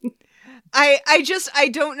 I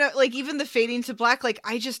don't know, like, even the fading to black, like,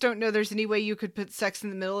 I just don't know there's any way you could put sex in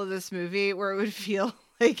the middle of this movie where it would feel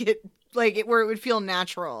where it would feel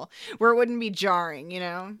natural, where it wouldn't be jarring,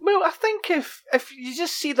 Well, I think if you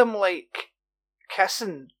just see them, like,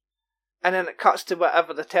 kissing, and then it cuts to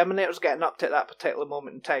whatever the Terminator's getting up to at that particular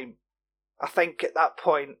moment in time, I think at that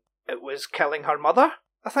point it was killing her mother,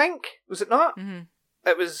 I think. Was it not? Mm-hmm.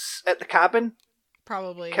 It was at the cabin.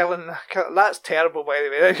 Probably. Killing, that's terrible, by the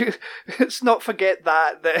way. Let's not forget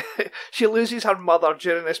that she loses her mother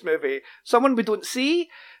during this movie. Someone we don't see.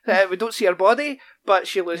 We don't see her body, but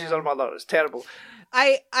she loses her mother. It's terrible.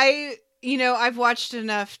 I've watched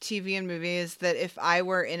enough TV and movies that if I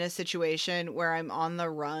were in a situation where I'm on the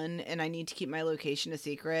run and I need to keep my location a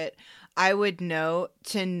secret, I would know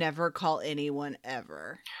to never call anyone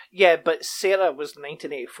ever. Yeah, but Sarah was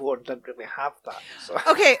 1984 and didn't really have that. So.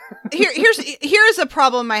 Okay, here's a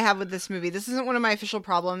problem I have with this movie. This isn't one of my official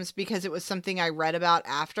problems because it was something I read about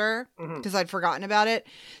after because I'd forgotten about it.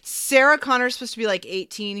 Sarah Connor's supposed to be like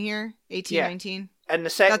 18 here, 18, 19. In the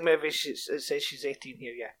second movie, it says she's 18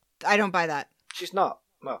 here, yeah. I don't buy that. She's not.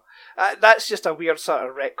 No. That's just a weird sort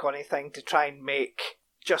of retconny thing to try and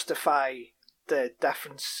justify the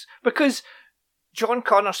difference. Because John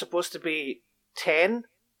Connor's supposed to be 10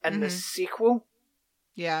 in the sequel.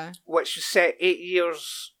 Yeah. Which was set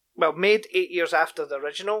made 8 years after the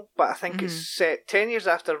original, but I think it's set 10 years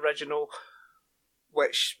after the original,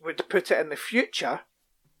 which would put it in the future,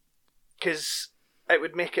 because it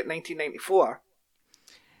would make it 1994.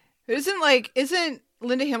 Isn't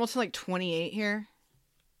Linda Hamilton like 28 here?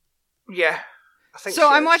 Yeah, I think so.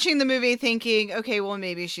 I'm watching the movie thinking, okay, well,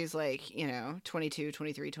 maybe she's like, 22,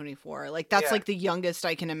 23, 24. Like, that's like the youngest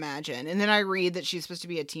I can imagine. And then I read that she's supposed to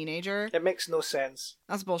be a teenager. It makes no sense.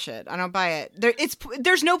 That's bullshit. I don't buy it.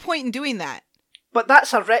 There's no point in doing that. But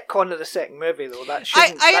that's a retcon of the second movie, though. That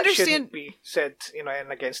shouldn't be said, in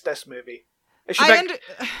against this movie. It should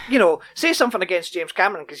say something against James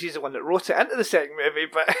Cameron because he's the one that wrote it into the second movie,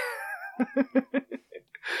 but...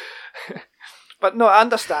 But no, I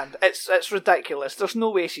understand. It's ridiculous. There's no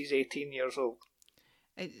way she's 18 years old.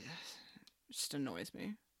 It just annoys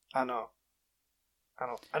me. I know.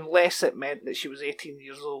 Unless it meant that she was 18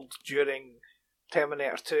 years old during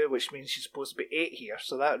Terminator 2, which means she's supposed to be 8 here,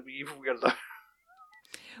 so that would be even weirder.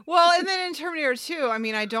 Well, and then in Terminator 2, I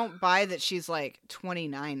mean, I don't buy that she's like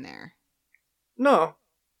 29 there. No.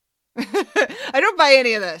 I don't buy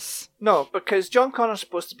any of this. No, because John Connor's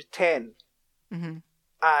supposed to be 10. Mm-hmm.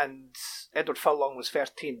 and Edward Furlong was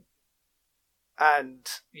 13. And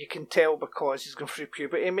you can tell because he's going through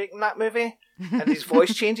puberty making that movie, and his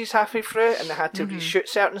voice changes halfway through, and they had to reshoot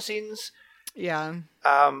certain scenes. Yeah.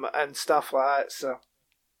 And stuff like that. So,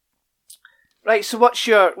 right. So, what's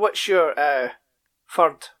your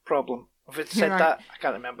third problem? Have you said that? I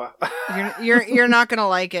can't remember. you're not gonna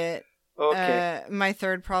like it. Okay. My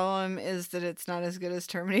third problem is that it's not as good as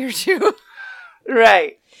Terminator 2.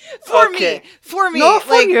 Right. For me. No,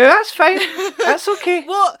 for you. That's fine. That's okay.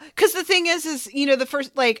 Well, because the thing is, the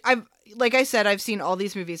first, like I said, I've seen all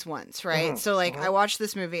these movies once, right? Mm-hmm. So, I watched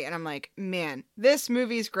this movie, and I'm like, man, this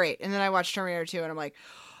movie's great. And then I watched Terminator 2, and I'm like,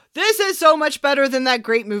 this is so much better than that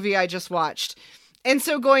great movie I just watched. And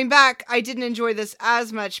so going back, I didn't enjoy this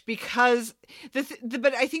as much because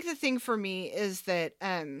but I think the thing for me is that,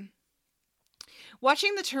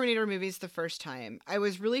 watching the Terminator movies the first time, I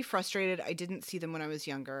was really frustrated I didn't see them when I was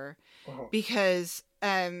younger because,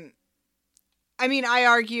 I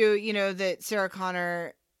argue, that Sarah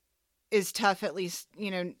Connor is tough, at least,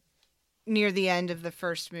 near the end of the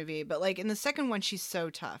first movie. But, in the second one, she's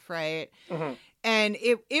so tough, right? Mm-hmm. And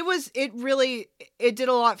it did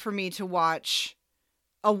a lot for me to watch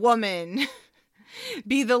a woman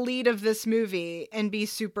be the lead of this movie and be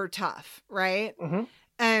super tough, right?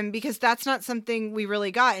 Mm-hmm. Because that's not something we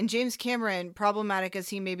really got. And James Cameron, problematic as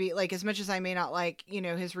he may be, as much as I may not like,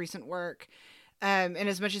 his recent work, and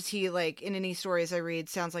as much as he, in any stories I read,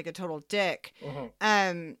 sounds like a total dick,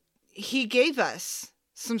 he gave us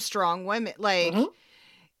some strong women.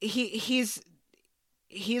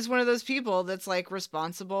 He's one of those people that's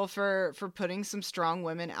responsible for putting some strong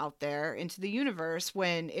women out there into the universe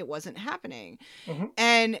when it wasn't happening. Mm-hmm.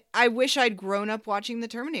 And I wish I'd grown up watching the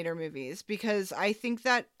Terminator movies because I think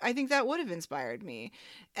that would have inspired me.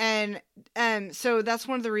 And so that's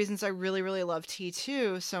one of the reasons I really, really love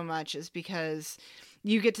T2 so much, is because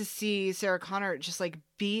you get to see Sarah Connor just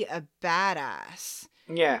be a badass.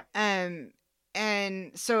 Yeah.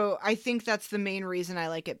 And so I think that's the main reason I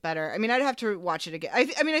like it better. I'd have to watch it again. I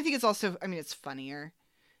think it's also, it's funnier.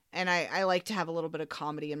 And I like to have a little bit of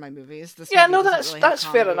comedy in my movies. That's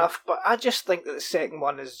fair enough. But I just think that the second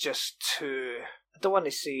one is just too, I don't want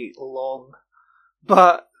to say long,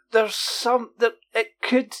 but there's some that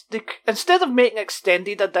instead of making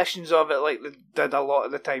extended editions of it like they did a lot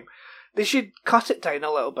of the time, they should cut it down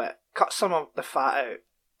a little bit. Cut some of the fat out.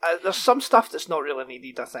 There's some stuff that's not really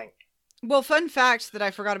needed, I think. Well, fun fact that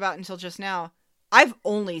I forgot about until just now, I've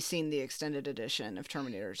only seen the extended edition of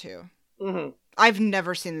Terminator 2. Mm-hmm. I've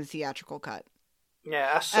never seen the theatrical cut.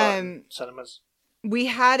 Yeah, I saw it in cinemas. We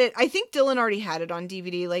had it, I think Dylan already had it on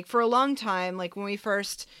DVD. For a long time, when we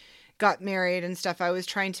first got married and stuff, I was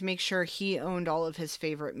trying to make sure he owned all of his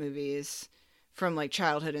favorite movies from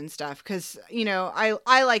childhood and stuff. Because, I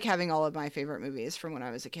like having all of my favorite movies from when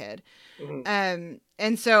I was a kid. Mm-hmm.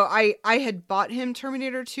 And so I had bought him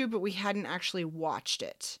Terminator 2, but we hadn't actually watched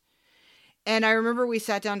it. And I remember we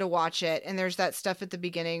sat down to watch it, and there's that stuff at the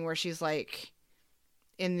beginning where she's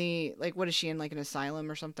in the, what is she in, an asylum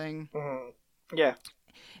or something? Mm-hmm. Yeah.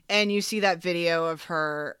 And you see that video of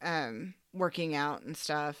her working out and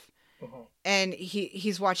stuff. Mm-hmm. And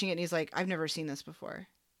he's watching it and he's like, I've never seen this before.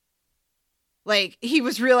 He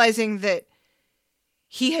was realizing that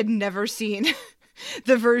he had never seen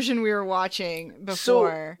the version we were watching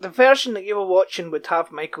before. So, the version that you were watching would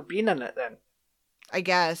have Michael Biehn in it, then? I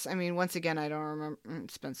guess. Once again, I don't remember.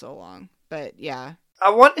 It's been so long. But, yeah.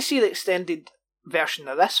 I want to see the extended version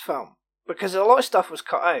of this film, because a lot of stuff was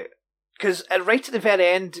cut out. Because right at the very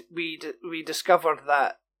end, we discovered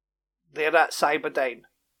that they're at Cyberdyne.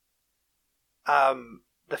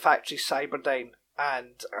 The factory Cyberdyne.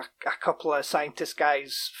 And a couple of scientist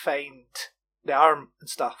guys find the arm and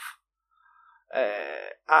stuff.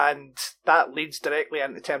 And that leads directly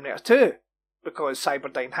into Terminator 2. Because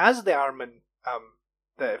Cyberdyne has the arm and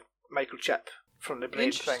the microchip from the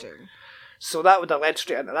brain thing. So that would have led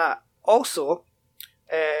straight into that. Also,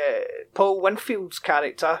 Paul Winfield's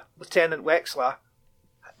character, Lieutenant Wexler,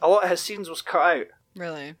 a lot of his scenes was cut out.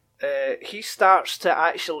 Really? He starts to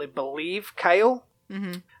actually believe Kyle.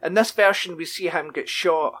 Mm-hmm. In this version, we see him get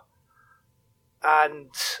shot, and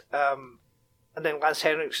then Lance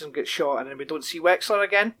Henriksen gets shot, and then we don't see Wexler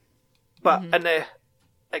again. But in the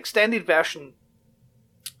extended version,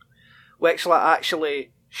 Wexler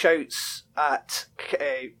actually shouts at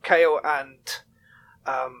Kyle and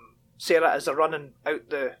Sarah as they're running out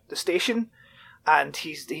the station, and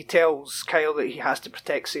he tells Kyle that he has to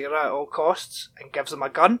protect Sarah at all costs and gives him a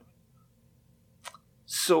gun.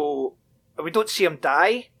 So we don't see him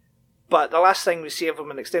die, But the last thing we see of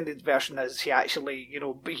him in the extended version is he actually,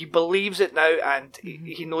 he believes it now, and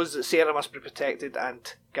he knows that Sarah must be protected,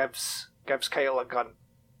 and gives Kyle a gun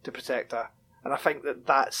to protect her. And I think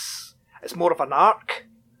it's more of an arc,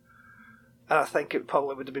 and I think it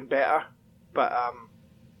probably would have been better. But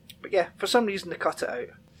yeah, for some reason they cut it out.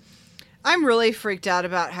 I'm really freaked out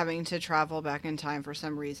about having to travel back in time for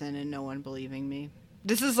some reason and no one believing me.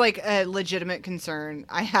 This is like a legitimate concern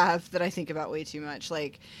I have that I think about way too much.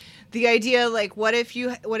 Like the idea, like, what if you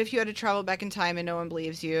had to travel back in time and no one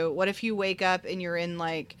believes you? What if you wake up and you're in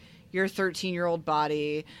like your 13-year-old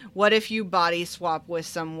body? What if you body swap with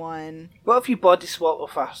someone? What if you body swap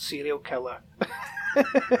with a serial killer?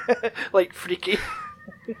 Like Freaky.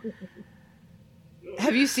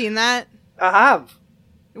 Have you seen that? I have.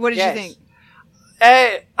 What did you think?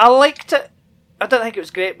 I liked it. I don't think it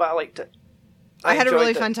was great, but I liked it. I had a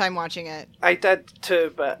really fun time watching it. I did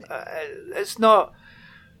too, but it's not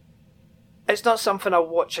something I'll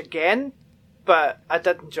watch again, but I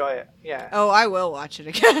did enjoy it, yeah. Oh, I will watch it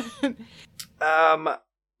again.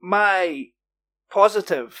 My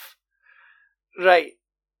positive. Right.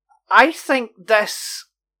 I think this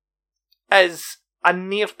is a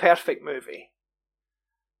near perfect movie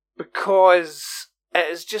because it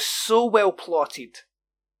is just so well plotted,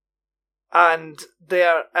 and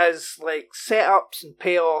there is like setups and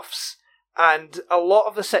payoffs, and a lot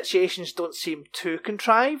of the situations don't seem too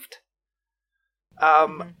contrived.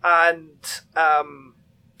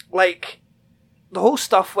 Like the whole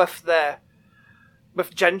stuff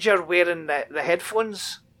with Ginger wearing the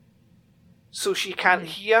headphones so she can't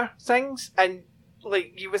hear things, and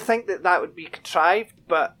like you would think that would be contrived,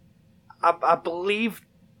 but I believe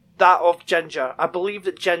that of Ginger. I believe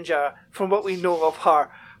that Ginger, from what we know of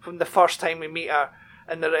her, from the first time we meet her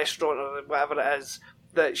in the restaurant or whatever it is,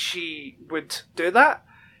 that she would do that.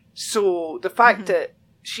 So the fact that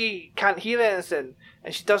she can't hear anything,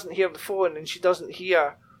 and she doesn't hear the phone, and she doesn't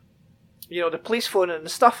hear, the police phone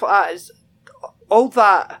and stuff like that, is all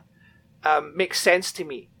that makes sense to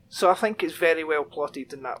me. So I think it's very well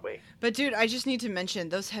plotted in that way. But dude, I just need to mention,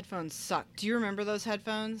 those headphones suck. Do you remember those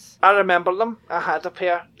headphones? I remember them. I had a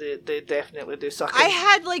pair. They definitely do suck. I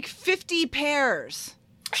had like 50 pairs.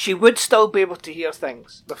 She would still be able to hear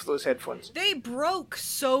things with those headphones. They broke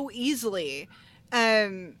so easily.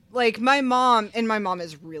 Like my mom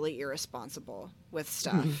is really irresponsible with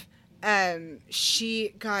stuff.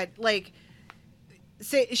 She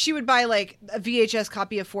would buy like a VHS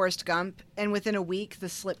copy of Forrest Gump, and within a week the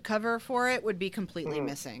slipcover for it would be completely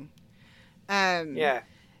missing. Yeah.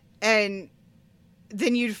 And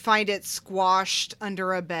then you'd find it squashed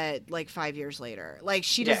under a bed like 5 years later. Like,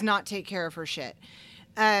 she does not take care of her shit.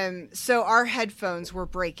 So our headphones were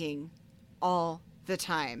breaking all the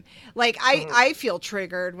time. Like, I feel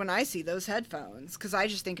triggered when I see those headphones because I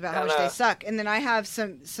just think about how much they suck. And then I have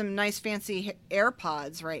some nice fancy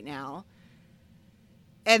AirPods right now,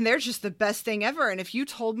 and they're just the best thing ever. And if you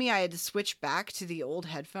told me I had to switch back to the old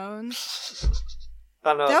headphones,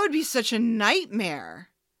 I know. That would be such a nightmare.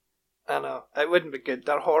 I know. It wouldn't be good.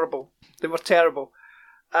 They're horrible. They were terrible.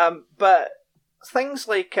 But things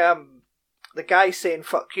like the guy saying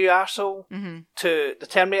 "fuck you, arsehole" to the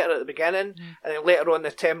Terminator at the beginning, and then later on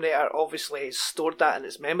the Terminator obviously has stored that in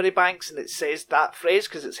its memory banks, and it says that phrase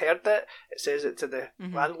because it's heard it. It says it to the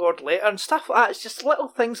landlord later and stuff like that. It's just little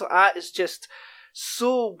things like that. It's just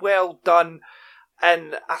so well done,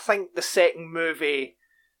 and I think the second movie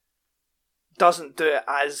doesn't do it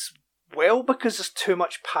as well because there's too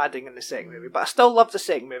much padding in the second movie. But I still love the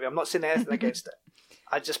second movie. I'm not saying anything against it.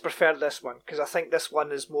 I just prefer this one because I think this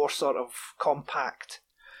one is more sort of compact.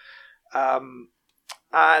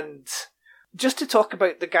 And just to talk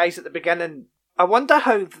about the guys at the beginning, I wonder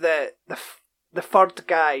how the third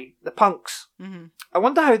guy, the punks, I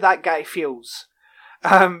wonder how that guy feels.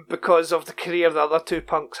 Because of the career the other two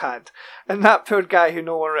punks had. And that poor guy who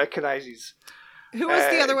no one recognises. Who was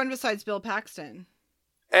the other one besides Bill Paxton?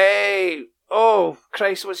 Oh,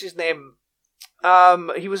 Christ, what's his name?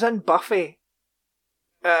 He was in Buffy.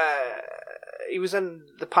 He was in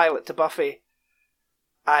the pilot to Buffy.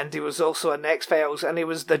 And he was also in X-Files, and he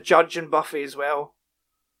was the judge in Buffy as well.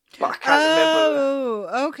 But I can't remember.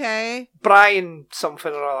 Oh, okay. Brian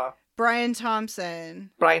something or other. Brian Thompson,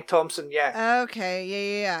 yeah.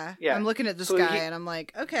 Okay, yeah. I'm looking at this guy and I'm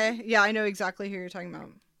like, okay, yeah, I know exactly who you're talking about.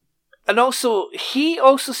 And also, he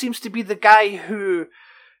also seems to be the guy who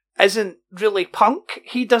isn't really punk.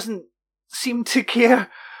 He doesn't seem to care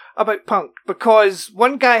about punk because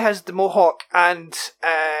one guy has the mohawk and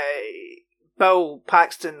Bill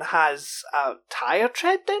Paxton has a tire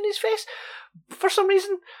tread down his face for some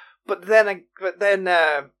reason. But then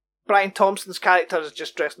Brian Thompson's character is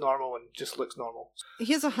just dressed normal and just looks normal.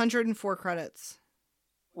 He has 104 credits.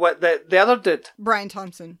 What, the other dude? Brian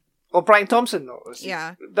Thompson. Oh, Brian Thompson, no.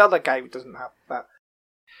 Yeah. The other guy doesn't have that.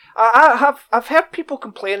 I've heard people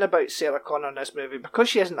complain about Sarah Connor in this movie because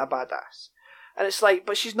she isn't a badass. And it's like,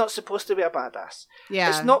 but she's not supposed to be a badass. Yeah.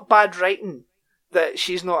 It's not bad writing that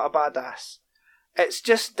she's not a badass. It's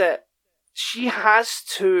just that she has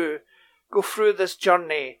to go through this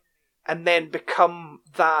journey and then become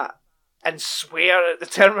that and swear at the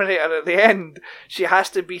Terminator at the end. She has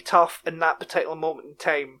to be tough in that particular moment in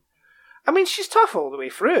time. I mean, she's tough all the way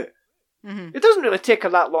through. Mm-hmm. It doesn't really take her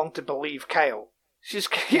that long to believe Kyle. She's,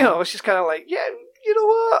 she's kind of like, yeah, you know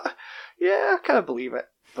what? Yeah, I kind of believe it.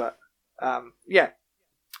 But, yeah.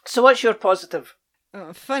 So what's your positive?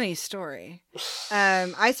 Oh, funny story.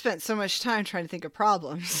 I spent so much time trying to think of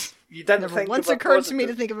problems. You didn't Never think once of a occurred positive. to me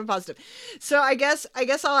to think of a positive. So I guess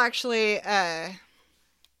I'll actually, I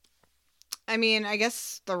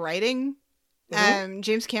guess the writing. Mm-hmm.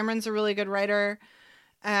 James Cameron's a really good writer.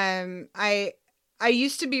 I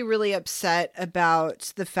used to be really upset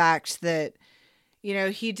about the fact that,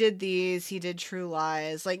 he did True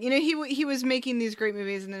Lies. Like, he was making these great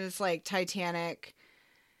movies, and then it's like Titanic.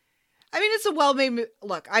 I mean, it's a well-made movie.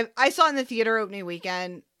 Look, I saw it in the theater opening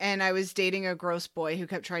weekend, and I was dating a gross boy who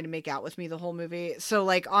kept trying to make out with me the whole movie. So,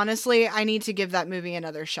 like, honestly, I need to give that movie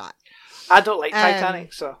another shot. I don't like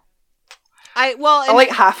Titanic, so I like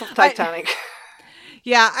half of Titanic.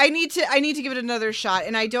 I need to give it another shot,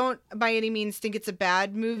 and I don't by any means think it's a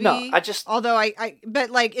bad movie. No, I just... Although but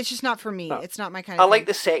like, it's just not for me. No. It's not my kind of thing. I like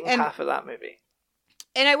the second half of that movie.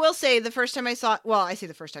 And I will say, the first time I saw... Well, I say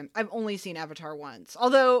the first time. I've only seen Avatar once.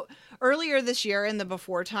 Although, earlier this year, in the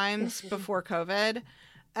before times, before COVID,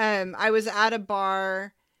 I was at a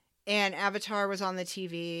bar, and Avatar was on the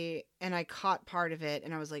TV, and I caught part of it,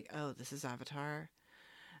 and I was like, oh, this is Avatar.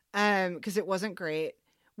 Because it wasn't great.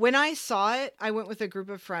 When I saw it, I went with a group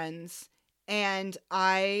of friends, and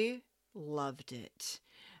I loved it.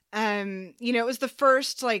 It was the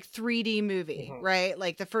first like 3D movie, mm-hmm. right?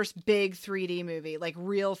 Like the first big 3D movie, like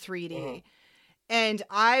real 3D. Mm-hmm. And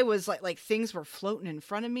I was like things were floating in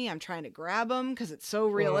front of me. I'm trying to grab them because it's so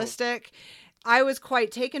realistic. Mm-hmm. I was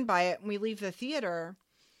quite taken by it. And we leave the theater,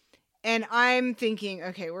 and I'm thinking,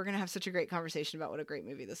 okay, we're going to have such a great conversation about what a great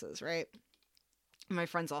movie this is, right? And my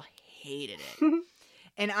friends all hated it.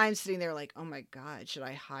 And I'm sitting there like, oh my God, should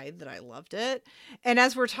I hide that I loved it? And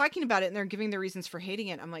as we're talking about it and they're giving their reasons for hating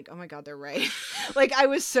it, I'm like, oh my God, they're right. Like, I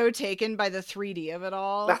was so taken by the 3D of it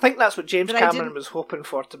all. I think that's what James Cameron was hoping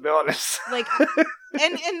for, to be honest. Like,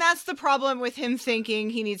 and that's the problem with him thinking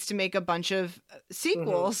he needs to make a bunch of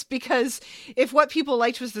sequels, mm-hmm. because if what people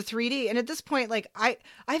liked was the 3D, and at this point, like, I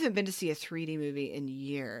haven't been to see a 3D movie in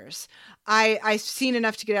years. I've seen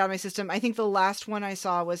enough to get out of my system. I think the last one I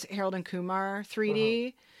saw was Harold and Kumar 3D.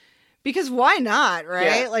 Uh-huh. Because why not,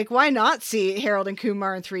 right? Yeah. Like, why not see Harold and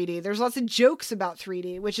Kumar in 3D? There's lots of jokes about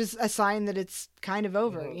 3D, which is a sign that it's kind of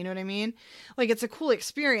over. Mm-hmm. You know what I mean? Like, it's a cool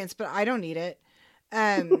experience, but I don't need it.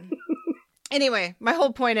 Anyway, my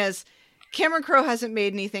whole point is, Cameron Crowe hasn't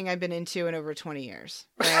made anything I've been into in over 20 years.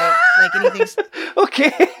 Right? Like, anything's...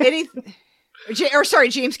 Okay.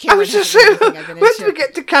 James Cameron. I was just saying, when do we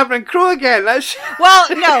get to Cameron Crowe again? Well,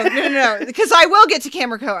 no. Because I will get to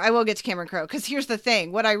Cameron Crowe. Because here's the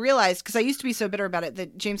thing. What I realized, because I used to be so bitter about it,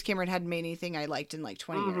 that James Cameron hadn't made anything I liked in like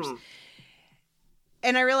 20 years.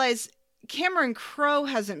 And I realized Cameron Crowe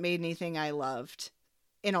hasn't made anything I loved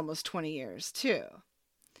in almost 20 years, too.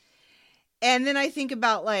 And then I think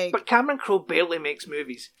about like... But Cameron Crowe barely makes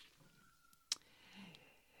movies.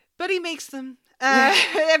 But he makes them.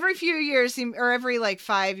 Every few years, or every like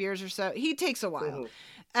 5 years or so, he takes a while.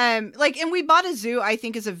 Mm-hmm. And We Bought a Zoo, I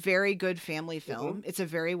think, is a very good family film. Mm-hmm. It's a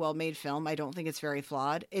very well made film. I don't think it's very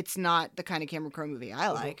flawed. It's not the kind of Cameron Crowe movie I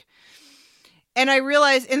like. And I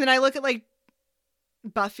realize, and then I look at like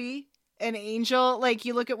Buffy and Angel, like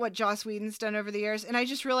you look at what Joss Whedon's done over the years, and I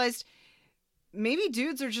just realized maybe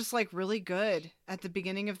dudes are just like really good at the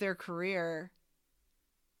beginning of their career,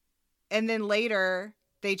 and then later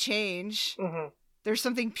they change. Mm-hmm. There's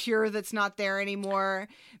something pure that's not there anymore.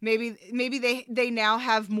 Maybe they now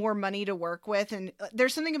have more money to work with, and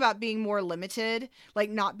there's something about being more limited,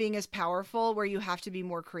 like not being as powerful, where you have to be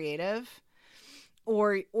more creative,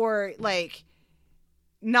 or like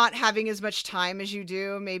not having as much time as you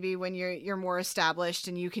do maybe when you're more established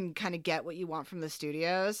and you can kind of get what you want from the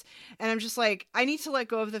studios. And I'm just like, I need to let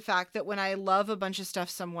go of the fact that when I love a bunch of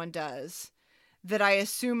stuff someone does, that I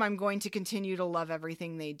assume I'm going to continue to love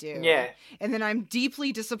everything they do. Yeah. And then I'm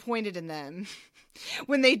deeply disappointed in them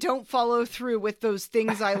when they don't follow through with those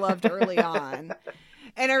things I loved early on.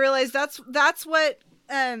 And I realized that's what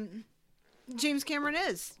James Cameron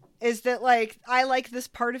is that, like, I like this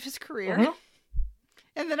part of his career,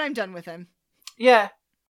 and then I'm done with him. Yeah.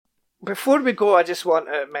 Before we go, I just want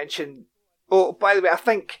to mention... Oh, by the way, I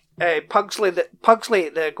think Pugsley the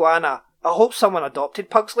iguana, I hope someone adopted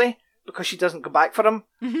Pugsley, because she doesn't go back for him.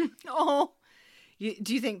 Oh.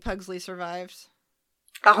 Do you think Pugsley survived?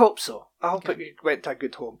 I hope so. I hope it went to a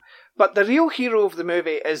good home. But the real hero of the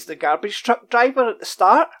movie is the garbage truck driver at the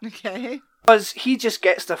start. Okay. Because he just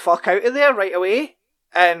gets the fuck out of there right away,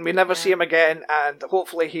 and we never see him again, and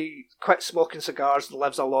hopefully he quits smoking cigars and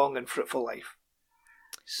lives a long and fruitful life.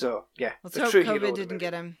 So, yeah. Let's hope COVID didn't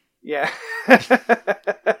get him. Yeah.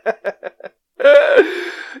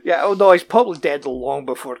 Yeah, oh no, he's probably dead long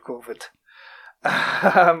before COVID.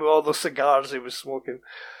 With all those cigars he was smoking.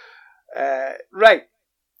 Right.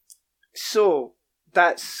 So,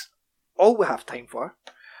 that's all we have time for.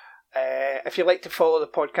 If you'd like to follow the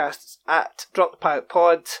podcasts at Drop the Pilot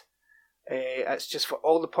Pod, it's just for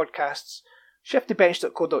all the podcasts.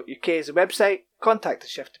 shiftybench.co.uk is the website. Contact at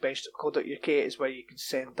shiftybench.co.uk is where you can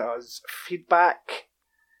send us feedback.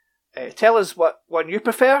 Tell us what one you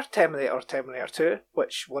prefer, Terminator or Terminator 2,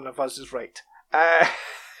 which one of us is right.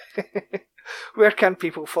 Where can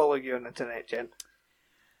people follow you on the internet, Jen?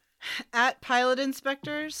 At Pilot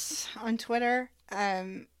Inspectors on Twitter.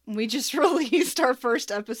 We just released our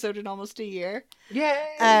first episode in almost a year.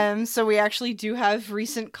 Yay! So we actually do have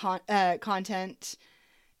recent content.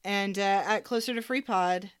 And at Closer to Free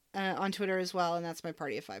Pod on Twitter as well, and that's my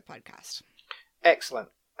Party of Five podcast. Excellent.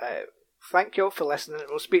 Thank you all for listening, and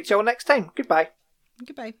we'll speak to you all next time. Goodbye.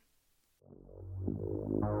 Goodbye.